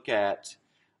to look at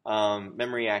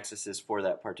memory accesses for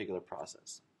that particular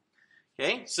process?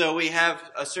 Okay, so we have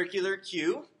a circular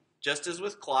queue, just as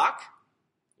with clock.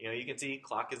 You can see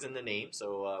clock is in the name,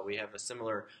 so we have a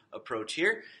similar approach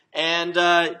here. And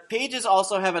pages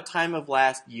also have a time of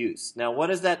last use. Now,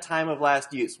 what is that time of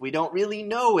last use? We don't really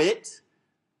know it,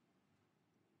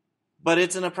 but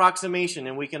it's an approximation,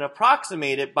 and we can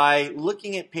approximate it by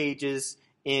looking at pages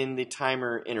in the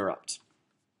timer interrupt.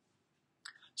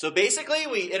 So basically,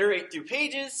 we iterate through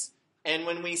pages, and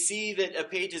when we see that a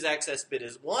page's access bit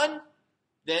is 1,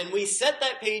 then we set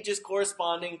that page's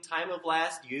corresponding time of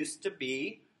last use to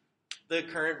be the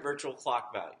current virtual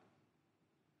clock value.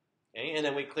 Okay? And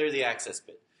then we clear the access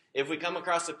bit. If we come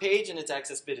across a page and its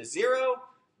access bit is 0,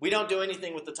 we don't do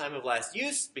anything with the time of last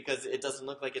use because it doesn't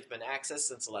look like it's been accessed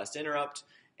since the last interrupt,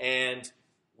 and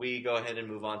we go ahead and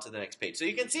move on to the next page. So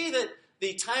you can see that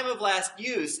the time of last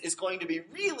use is going to be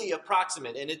really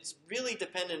approximate, and it's really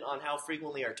dependent on how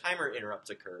frequently our timer interrupts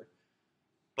occur.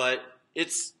 But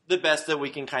it's the best that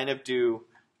we can kind of do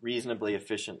reasonably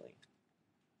efficiently.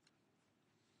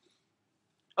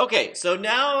 Okay, so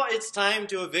now it's time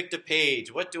to evict a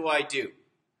page. What do I do?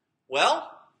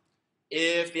 Well,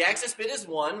 if the access bit is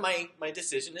 1, my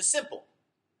decision is simple.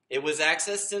 It was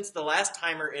accessed since the last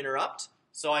timer interrupt,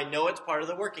 so I know it's part of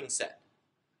the working set.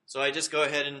 So I just go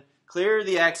ahead and clear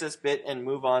the access bit and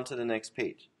move on to the next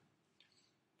page.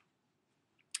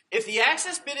 If the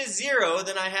access bit is 0,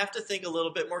 then I have to think a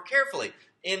little bit more carefully.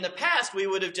 In the past, we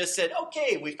would have just said,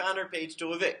 okay, we found our page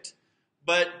to evict.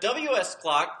 But WS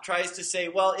Clock tries to say,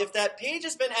 well, if that page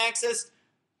has been accessed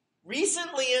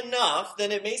recently enough,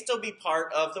 then it may still be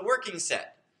part of the working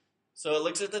set. So it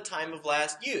looks at the time of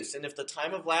last use. And if the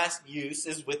time of last use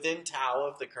is within tau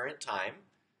of the current time,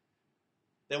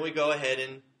 then we go ahead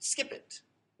and skip it.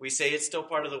 We say it's still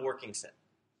part of the working set.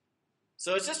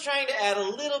 So it's just trying to add a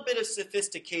little bit of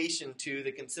sophistication to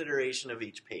the consideration of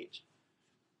each page.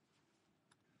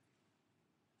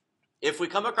 If we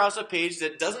come across a page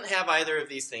that doesn't have either of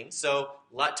these things, so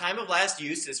time of last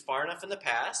use is far enough in the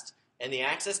past, and the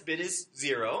access bit is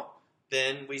 0,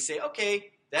 then we say, okay,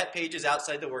 that page is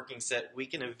outside the working set. We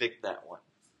can evict that one.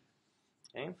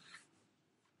 Okay?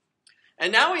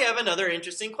 And now we have another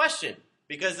interesting question,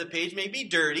 because the page may be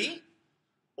dirty,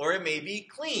 or it may be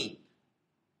clean.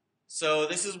 So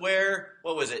this is where,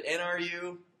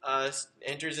 NRU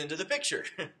enters into the picture.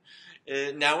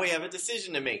 Now we have a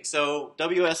decision to make. So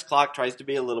WS Clock tries to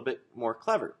be a little bit more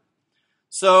clever.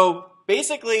 So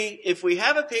basically, if we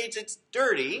have a page that's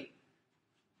dirty,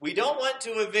 we don't want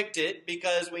to evict it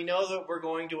because we know that we're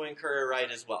going to incur a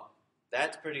write as well.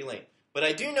 That's pretty lame. But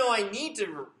I do know I need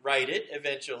to write it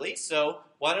eventually, so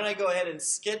why don't I go ahead and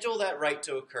schedule that write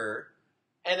to occur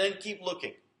and then keep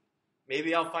looking.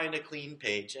 Maybe I'll find a clean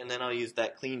page, and then I'll use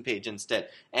that clean page instead.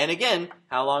 And again,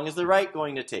 how long is the write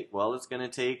going to take? Well, it's going to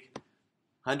take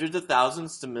hundreds of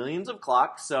thousands to millions of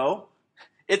clocks, so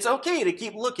it's okay to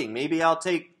keep looking. Maybe I'll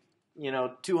take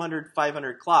 200,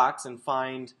 500 clocks and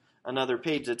find another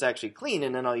page that's actually clean,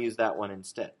 and then I'll use that one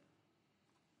instead.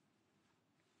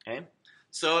 Okay?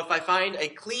 So if I find a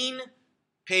clean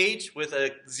page with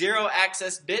a 0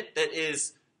 access bit that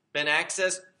is been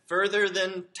accessed further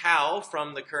than tau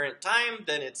from the current time,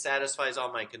 then it satisfies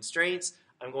all my constraints.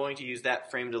 I'm going to use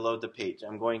that frame to load the page.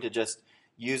 I'm going to just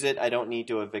use it. I don't need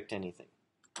to evict anything.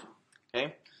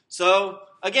 Okay? So,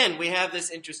 again, we have this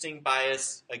interesting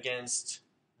bias against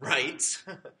writes,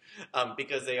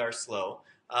 because they are slow,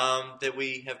 that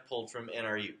we have pulled from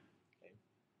NRU. Okay?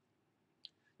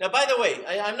 Now, by the way,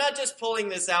 I'm not just pulling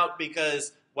this out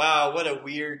because, wow, what a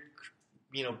weird,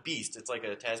 beast. It's like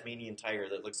a Tasmanian tiger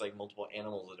that looks like multiple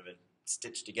animals that have been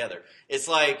stitched together. It's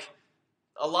like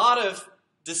a lot of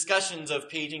discussions of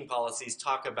paging policies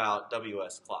talk about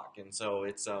WS clock, and so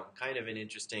it's kind of an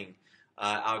interesting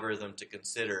algorithm to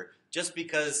consider, just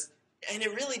because, and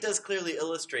it really does clearly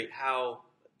illustrate how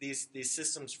these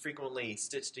systems frequently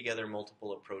stitch together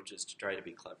multiple approaches to try to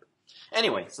be clever.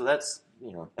 Anyway, so that's,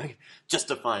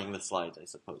 justifying the slides, I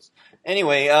suppose.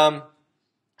 Anyway,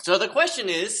 so the question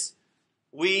is,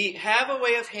 we have a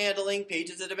way of handling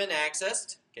pages that have been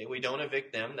accessed. Okay, we don't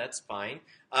evict them, that's fine.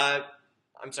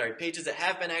 Pages that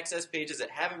have been accessed, pages that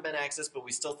haven't been accessed, but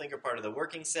we still think are part of the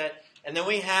working set. And then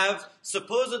we have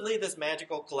supposedly this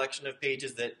magical collection of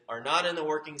pages that are not in the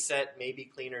working set, maybe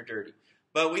clean or dirty.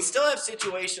 But we still have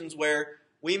situations where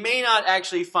we may not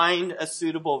actually find a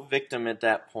suitable victim at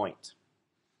that point.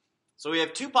 So we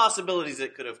have two possibilities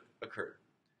that could have occurred.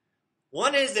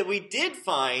 One is that we did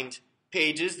find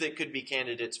pages that could be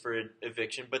candidates for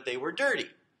eviction, but they were dirty.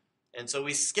 And so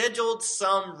we scheduled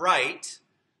some write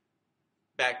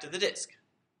back to the disk.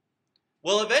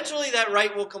 Well, eventually that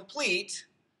write will complete,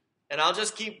 and I'll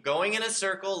just keep going in a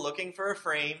circle looking for a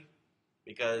frame,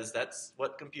 because that's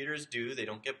what computers do. They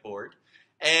don't get bored.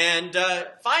 And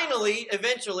finally,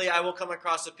 eventually, I will come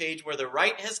across a page where the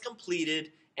write has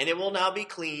completed, and it will now be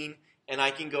clean, and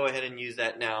I can go ahead and use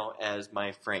that now as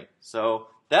my frame. So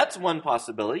that's one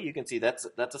possibility. You can see that's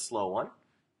a slow one,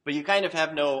 but you kind of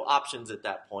have no options at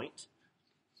that point.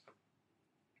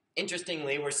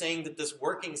 Interestingly, we're saying that this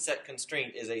working set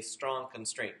constraint is a strong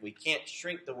constraint. We can't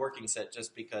shrink the working set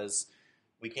just because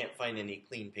we can't find any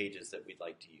clean pages that we'd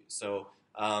like to use. So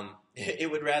it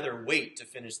would rather wait to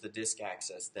finish the disk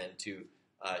access than to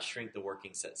shrink the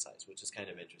working set size, which is kind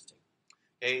of interesting.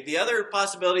 Okay, the other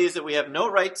possibility is that we have no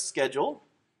writes scheduled.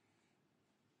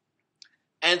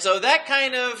 And so that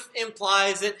kind of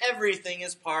implies that everything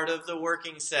is part of the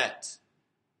working set.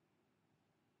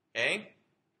 Okay?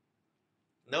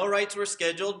 No writes were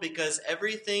scheduled because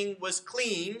everything was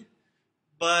clean,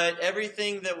 but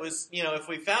everything that was, if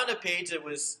we found a page that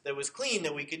was clean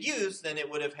that we could use, then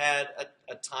it would have had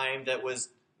a time that was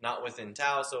not within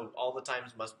tau, so all the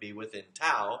times must be within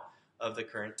tau of the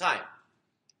current time.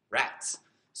 Rats.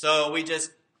 So we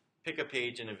just pick a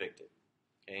page and evict it.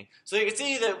 Okay? So you can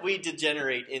see that we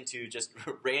degenerate into just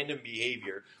random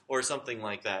behavior or something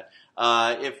like that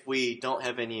if we don't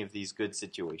have any of these good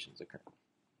situations occur.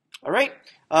 All right,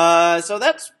 so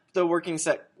that's the working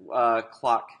set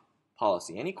clock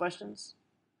policy. Any questions?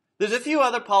 There's a few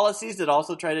other policies that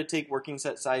also try to take working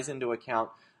set size into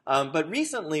account, but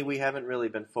recently we haven't really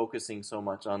been focusing so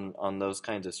much on those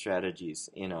kinds of strategies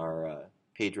in our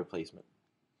page replacement.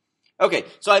 Okay,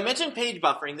 so I mentioned page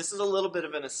buffering. This is a little bit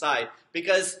of an aside,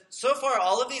 because so far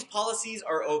all of these policies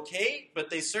are okay,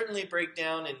 but they certainly break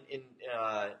down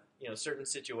in certain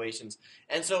situations.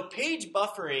 And so page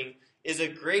buffering is a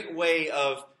great way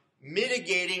of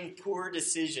mitigating poor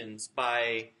decisions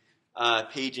by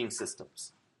paging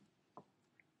systems.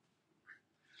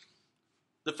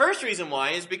 The first reason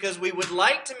why is because we would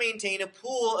like to maintain a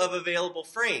pool of available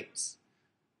frames.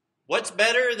 What's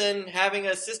better than having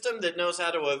a system that knows how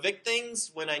to evict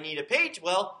things when I need a page?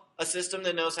 Well, a system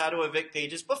that knows how to evict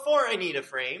pages before I need a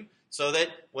frame, so that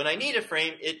when I need a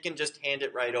frame, it can just hand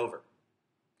it right over.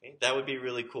 Okay, that would be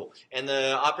really cool. And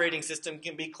the operating system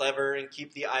can be clever and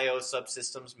keep the I/O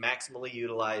subsystems maximally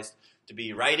utilized to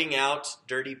be writing out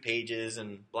dirty pages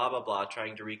and blah, blah, blah,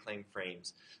 trying to reclaim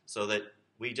frames so that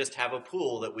we just have a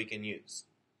pool that we can use.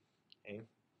 Okay.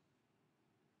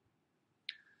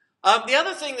 The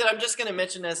other thing that I'm just going to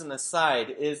mention as an aside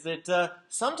is that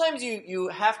sometimes you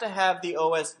have to have the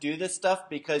OS do this stuff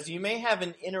because you may have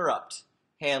an interrupt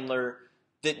handler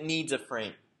that needs a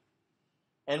frame.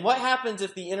 And what happens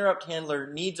if the interrupt handler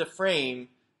needs a frame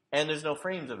and there's no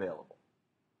frames available?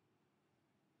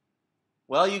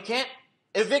 Well, you can't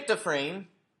evict a frame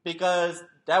because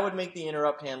that would make the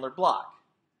interrupt handler block.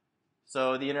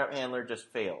 So the interrupt handler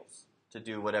just fails to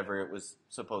do whatever it was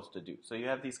supposed to do. So you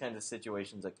have these kinds of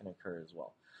situations that can occur as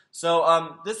well.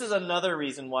 So this is another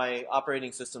reason why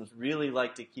operating systems really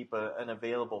like to keep an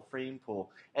available frame pool.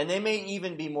 And they may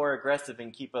even be more aggressive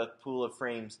and keep a pool of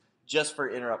frames just for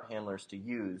interrupt handlers to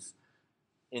use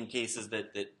in cases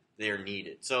that they're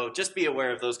needed. So just be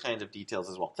aware of those kinds of details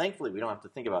as well. Thankfully, we don't have to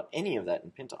think about any of that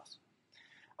in PNTOS.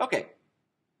 Okay.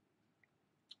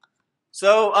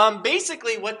 So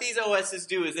basically what these OSs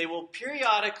do is they will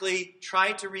periodically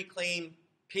try to reclaim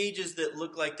pages that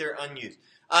look like they're unused.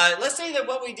 Let's say that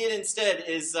what we did instead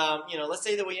is, let's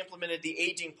say that we implemented the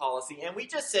aging policy and we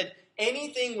just said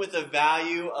anything with a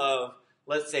value of,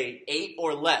 let's say, 8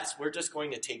 or less, we're just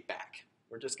going to take back.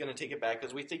 We're just going to take it back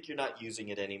because we think you're not using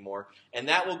it anymore. And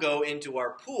that will go into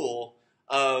our pool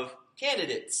of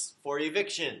candidates for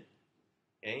eviction.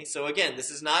 Okay, so again, this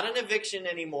is not an eviction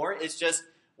anymore. It's just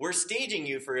we're staging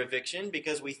you for eviction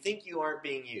because we think you aren't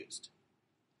being used.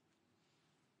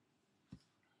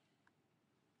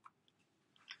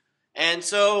 And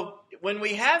so when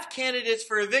we have candidates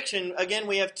for eviction, again,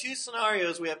 we have two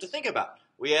scenarios we have to think about.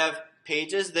 We have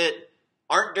pages that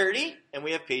aren't dirty, and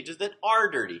we have pages that are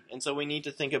dirty. And so we need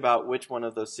to think about which one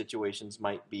of those situations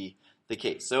might be the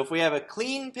case. So if we have a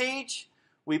clean page,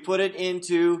 we put it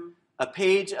into a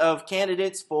page of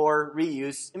candidates for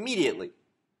reuse immediately.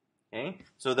 Okay?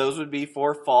 So those would be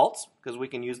for faults, because we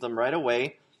can use them right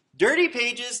away. Dirty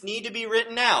pages need to be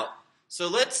written out. So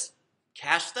let's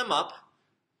cache them up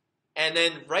and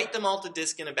then write them all to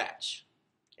disk in a batch.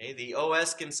 Okay? The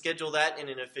OS can schedule that in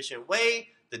an efficient way.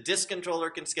 The disk controller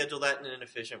can schedule that in an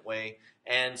efficient way.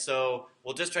 And so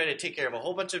we'll just try to take care of a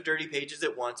whole bunch of dirty pages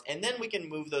at once, and then we can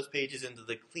move those pages into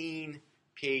the clean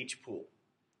page pool.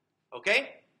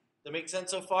 Okay? That makes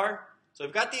sense so far? So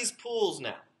we've got these pools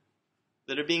now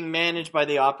that are being managed by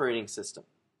the operating system.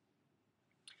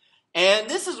 And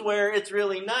this is where it's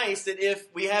really nice that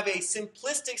if we have a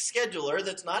simplistic scheduler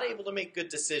that's not able to make good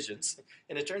decisions,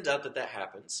 and it turns out that that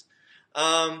happens,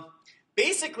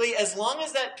 basically, as long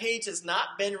as that page has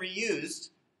not been reused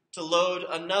to load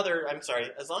another,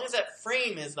 as long as that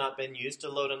frame has not been used to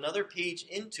load another page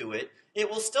into it, it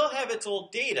will still have its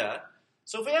old data.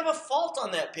 So if we have a fault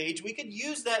on that page, we could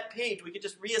use that page, we could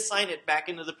just reassign it back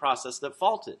into the process that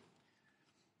faulted.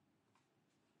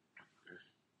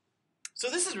 So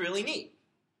this is really neat.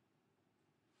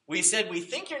 We said we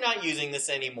think you're not using this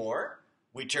anymore.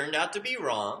 We turned out to be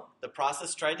wrong. The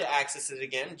process tried to access it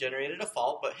again, generated a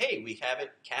fault, but hey, we have it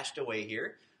cached away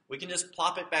here. We can just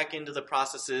plop it back into the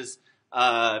process's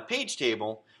page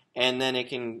table, and then it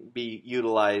can be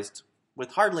utilized with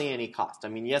hardly any cost. I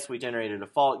mean, yes, we generated a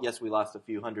fault. Yes, we lost a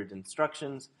few hundred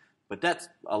instructions, but that's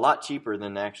a lot cheaper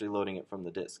than actually loading it from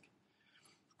the disk.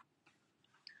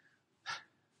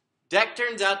 DEC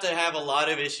turns out to have a lot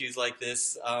of issues like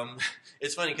this.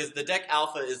 It's funny because the DEC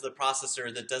Alpha is the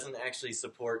processor that doesn't actually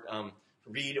support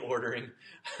read ordering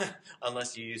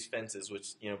unless you use fences,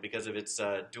 which, because of its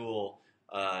dual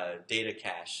data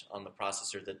cache on the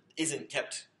processor that isn't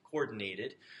kept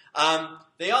coordinated.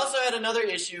 They also had another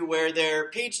issue where their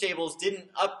page tables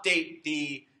didn't update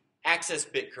the access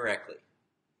bit correctly.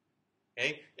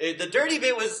 Okay? The dirty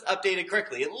bit was updated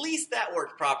correctly. At least that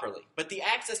worked properly. But the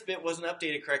access bit wasn't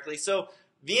updated correctly, so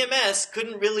VMS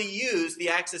couldn't really use the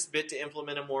access bit to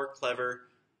implement a more clever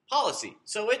policy.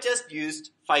 So it just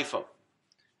used FIFO.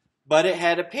 But it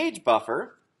had a page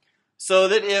buffer, so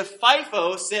that if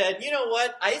FIFO said, you know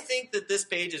what, I think that this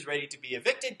page is ready to be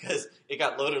evicted because it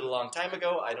got loaded a long time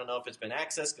ago. I don't know if it's been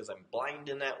accessed because I'm blind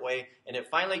in that way. And it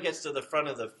finally gets to the front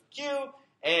of the queue,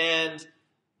 and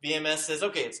VMS says,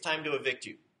 okay, it's time to evict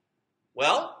you.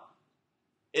 Well,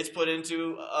 it's put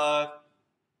into a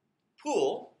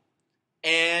pool,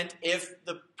 and if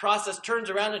the process turns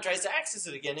around and tries to access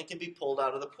it again, it can be pulled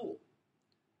out of the pool.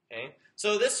 Okay?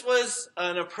 So this was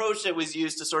an approach that was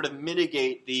used to sort of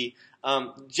mitigate the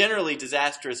generally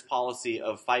disastrous policy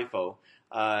of FIFO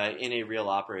in a real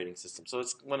operating system. So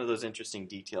it's one of those interesting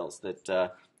details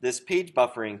that this page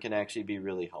buffering can actually be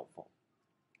really helpful.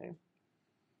 Okay?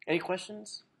 Any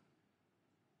questions?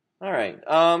 All right,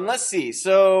 let's see.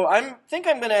 So I think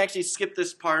I'm going to actually skip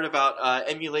this part about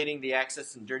emulating the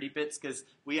access and dirty bits because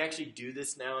we actually do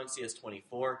this now in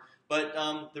CS24. But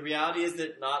the reality is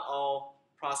that not all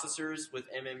processors with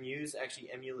MMUs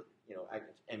actually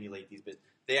emulate these bits.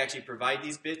 They actually provide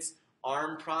these bits.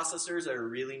 ARM processors are a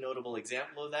really notable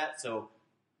example of that. So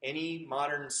any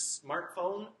modern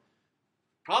smartphone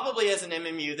probably has an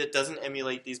MMU that doesn't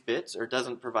emulate these bits or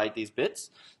doesn't provide these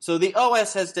bits. So the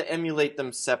OS has to emulate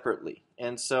them separately.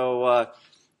 And so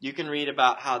you can read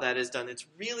about how that is done. It's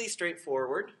really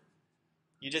straightforward.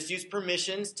 You just use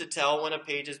permissions to tell when a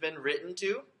page has been written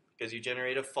to, because you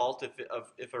generate a fault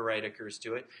if a write occurs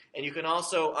to it. And you can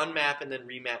also unmap and then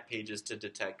remap pages to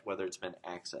detect whether it's been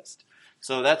accessed.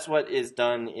 So that's what is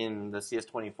done in the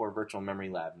CS24 Virtual Memory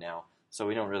Lab now. So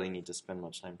we don't really need to spend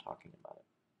much time talking about it.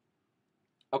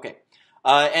 Okay,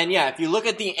 And yeah, if you look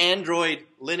at the Android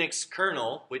Linux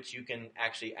kernel, which you can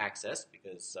actually access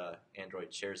because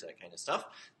Android shares that kind of stuff,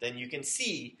 then you can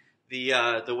see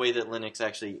the way that Linux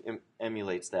actually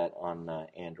emulates that on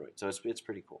Android. So it's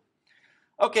pretty cool.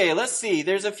 Okay, let's see.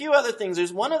 There's a few other things.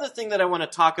 There's one other thing that I want to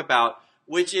talk about,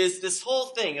 which is this whole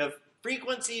thing of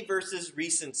frequency versus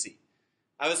recency.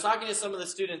 I was talking to some of the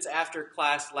students after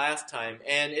class last time,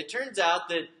 and it turns out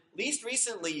that least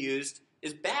recently used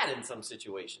is bad in some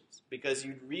situations because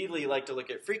you'd really like to look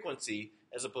at frequency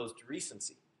as opposed to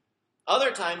recency.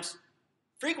 Other times,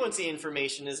 frequency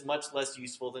information is much less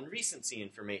useful than recency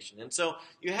information. And so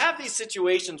you have these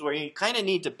situations where you kind of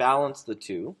need to balance the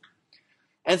two.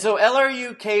 And so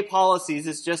LRU-K policies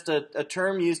is just a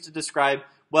term used to describe,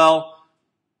 well,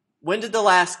 when did the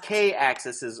last K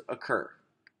accesses occur,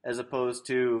 as opposed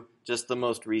to just the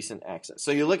most recent access.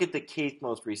 So you look at the kth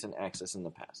most recent access in the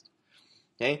past.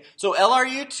 Okay, so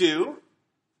LRU2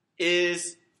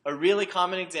 is a really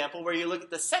common example where you look at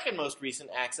the second most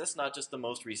recent access, not just the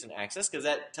most recent access, because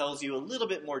that tells you a little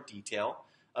bit more detail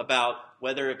about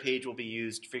whether a page will be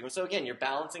used frequently. So again, you're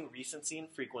balancing recency and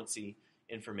frequency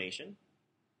information.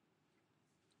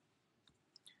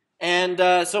 And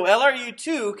so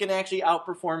LRU2 can actually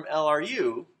outperform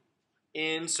LRU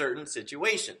in certain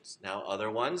situations. Now, other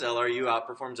ones, LRU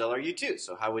outperforms LRU2.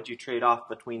 So how would you trade off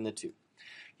between the two?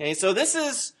 Okay, so this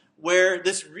is where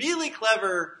this really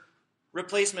clever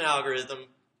replacement algorithm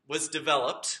was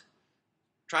developed,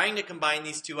 trying to combine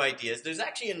these two ideas. There's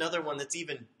actually another one that's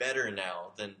even better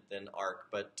now than ARC,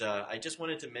 but I just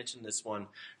wanted to mention this one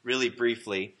really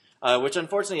briefly, which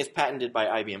unfortunately is patented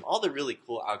by IBM. All the really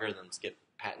cool algorithms get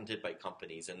patented by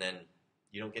companies, and then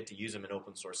you don't get to use them in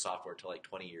open source software until like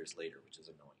 20 years later, which is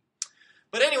annoying.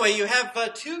 But anyway, you have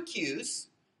two queues,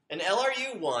 an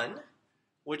LRU1,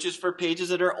 which is for pages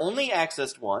that are only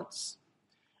accessed once,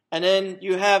 and then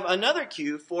you have another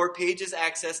queue for pages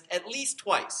accessed at least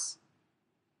twice.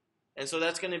 And so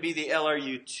that's going to be the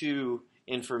LRU2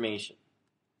 information.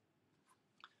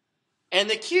 And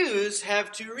the queues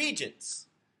have two regions.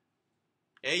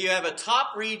 Okay, you have a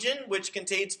top region, which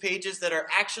contains pages that are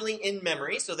actually in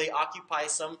memory, so they occupy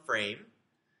some frame.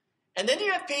 And then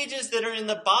you have pages that are in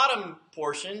the bottom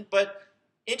portion, but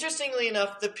interestingly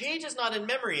enough, the page is not in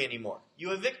memory anymore.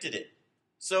 You evicted it.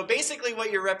 So basically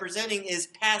what you're representing is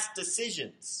past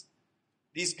decisions.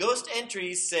 These ghost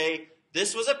entries say,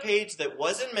 this was a page that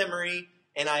was in memory,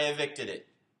 and I evicted it.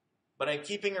 But I'm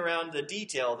keeping around the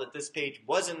detail that this page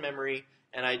was in memory,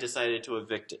 and I decided to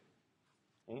evict it.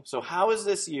 Okay? So how is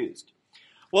this used?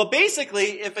 Well,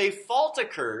 basically, if a fault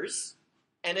occurs,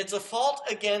 and it's a fault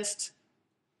against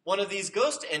one of these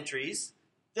ghost entries,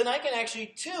 then I can actually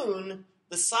tune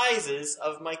the sizes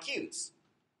of my queues.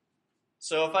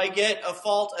 So if I get a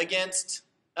fault against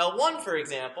L1, for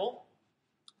example,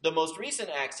 the most recent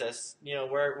access,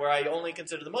 where I only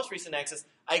consider the most recent access,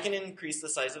 I can increase the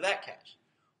size of that cache.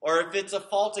 Or if it's a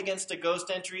fault against a ghost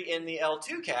entry in the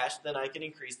L2 cache, then I can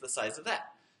increase the size of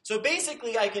that. So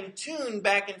basically, I can tune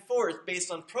back and forth based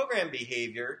on program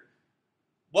behavior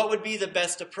what would be the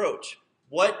best approach,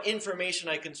 what information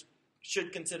I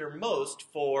should consider most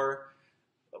for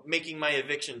making my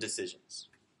eviction decisions.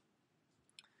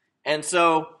 And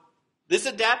so this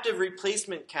adaptive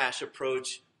replacement cache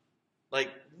approach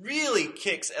really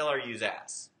kicks LRU's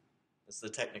ass. That's the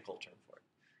technical term for it.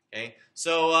 Okay,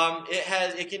 so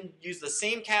it can use the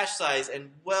same cache size and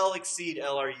well exceed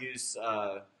LRU's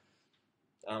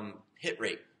hit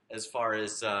rate as far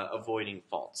as avoiding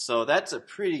faults. So that's a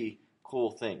pretty cool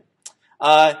thing.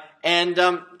 And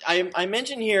I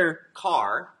mentioned here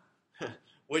CAR,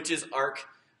 which is ARC,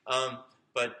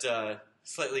 but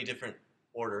slightly different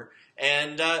order.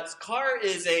 And CAR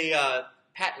is a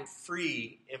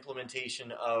patent-free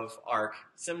implementation of ARC.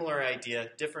 Similar idea,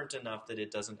 different enough that it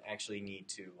doesn't actually need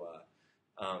to,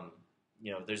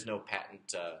 there's no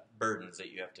patent burdens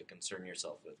that you have to concern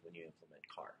yourself with when you implement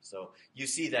CAR. So you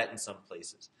see that in some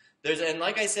places. And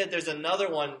like I said, there's another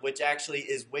one which actually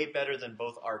is way better than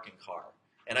both ARC and CAR.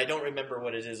 And I don't remember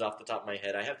what it is off the top of my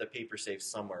head. I have the paper safe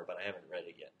somewhere, but I haven't read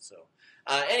it yet. So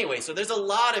anyway, so there's a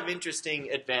lot of interesting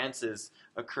advances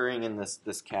occurring in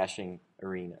this caching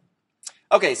arena.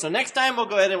 Okay, so next time we'll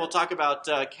go ahead and we'll talk about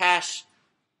cache,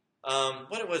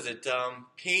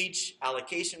 page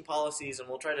allocation policies, and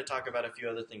we'll try to talk about a few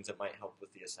other things that might help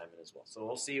with the assignment as well. So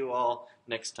we'll see you all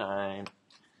next time.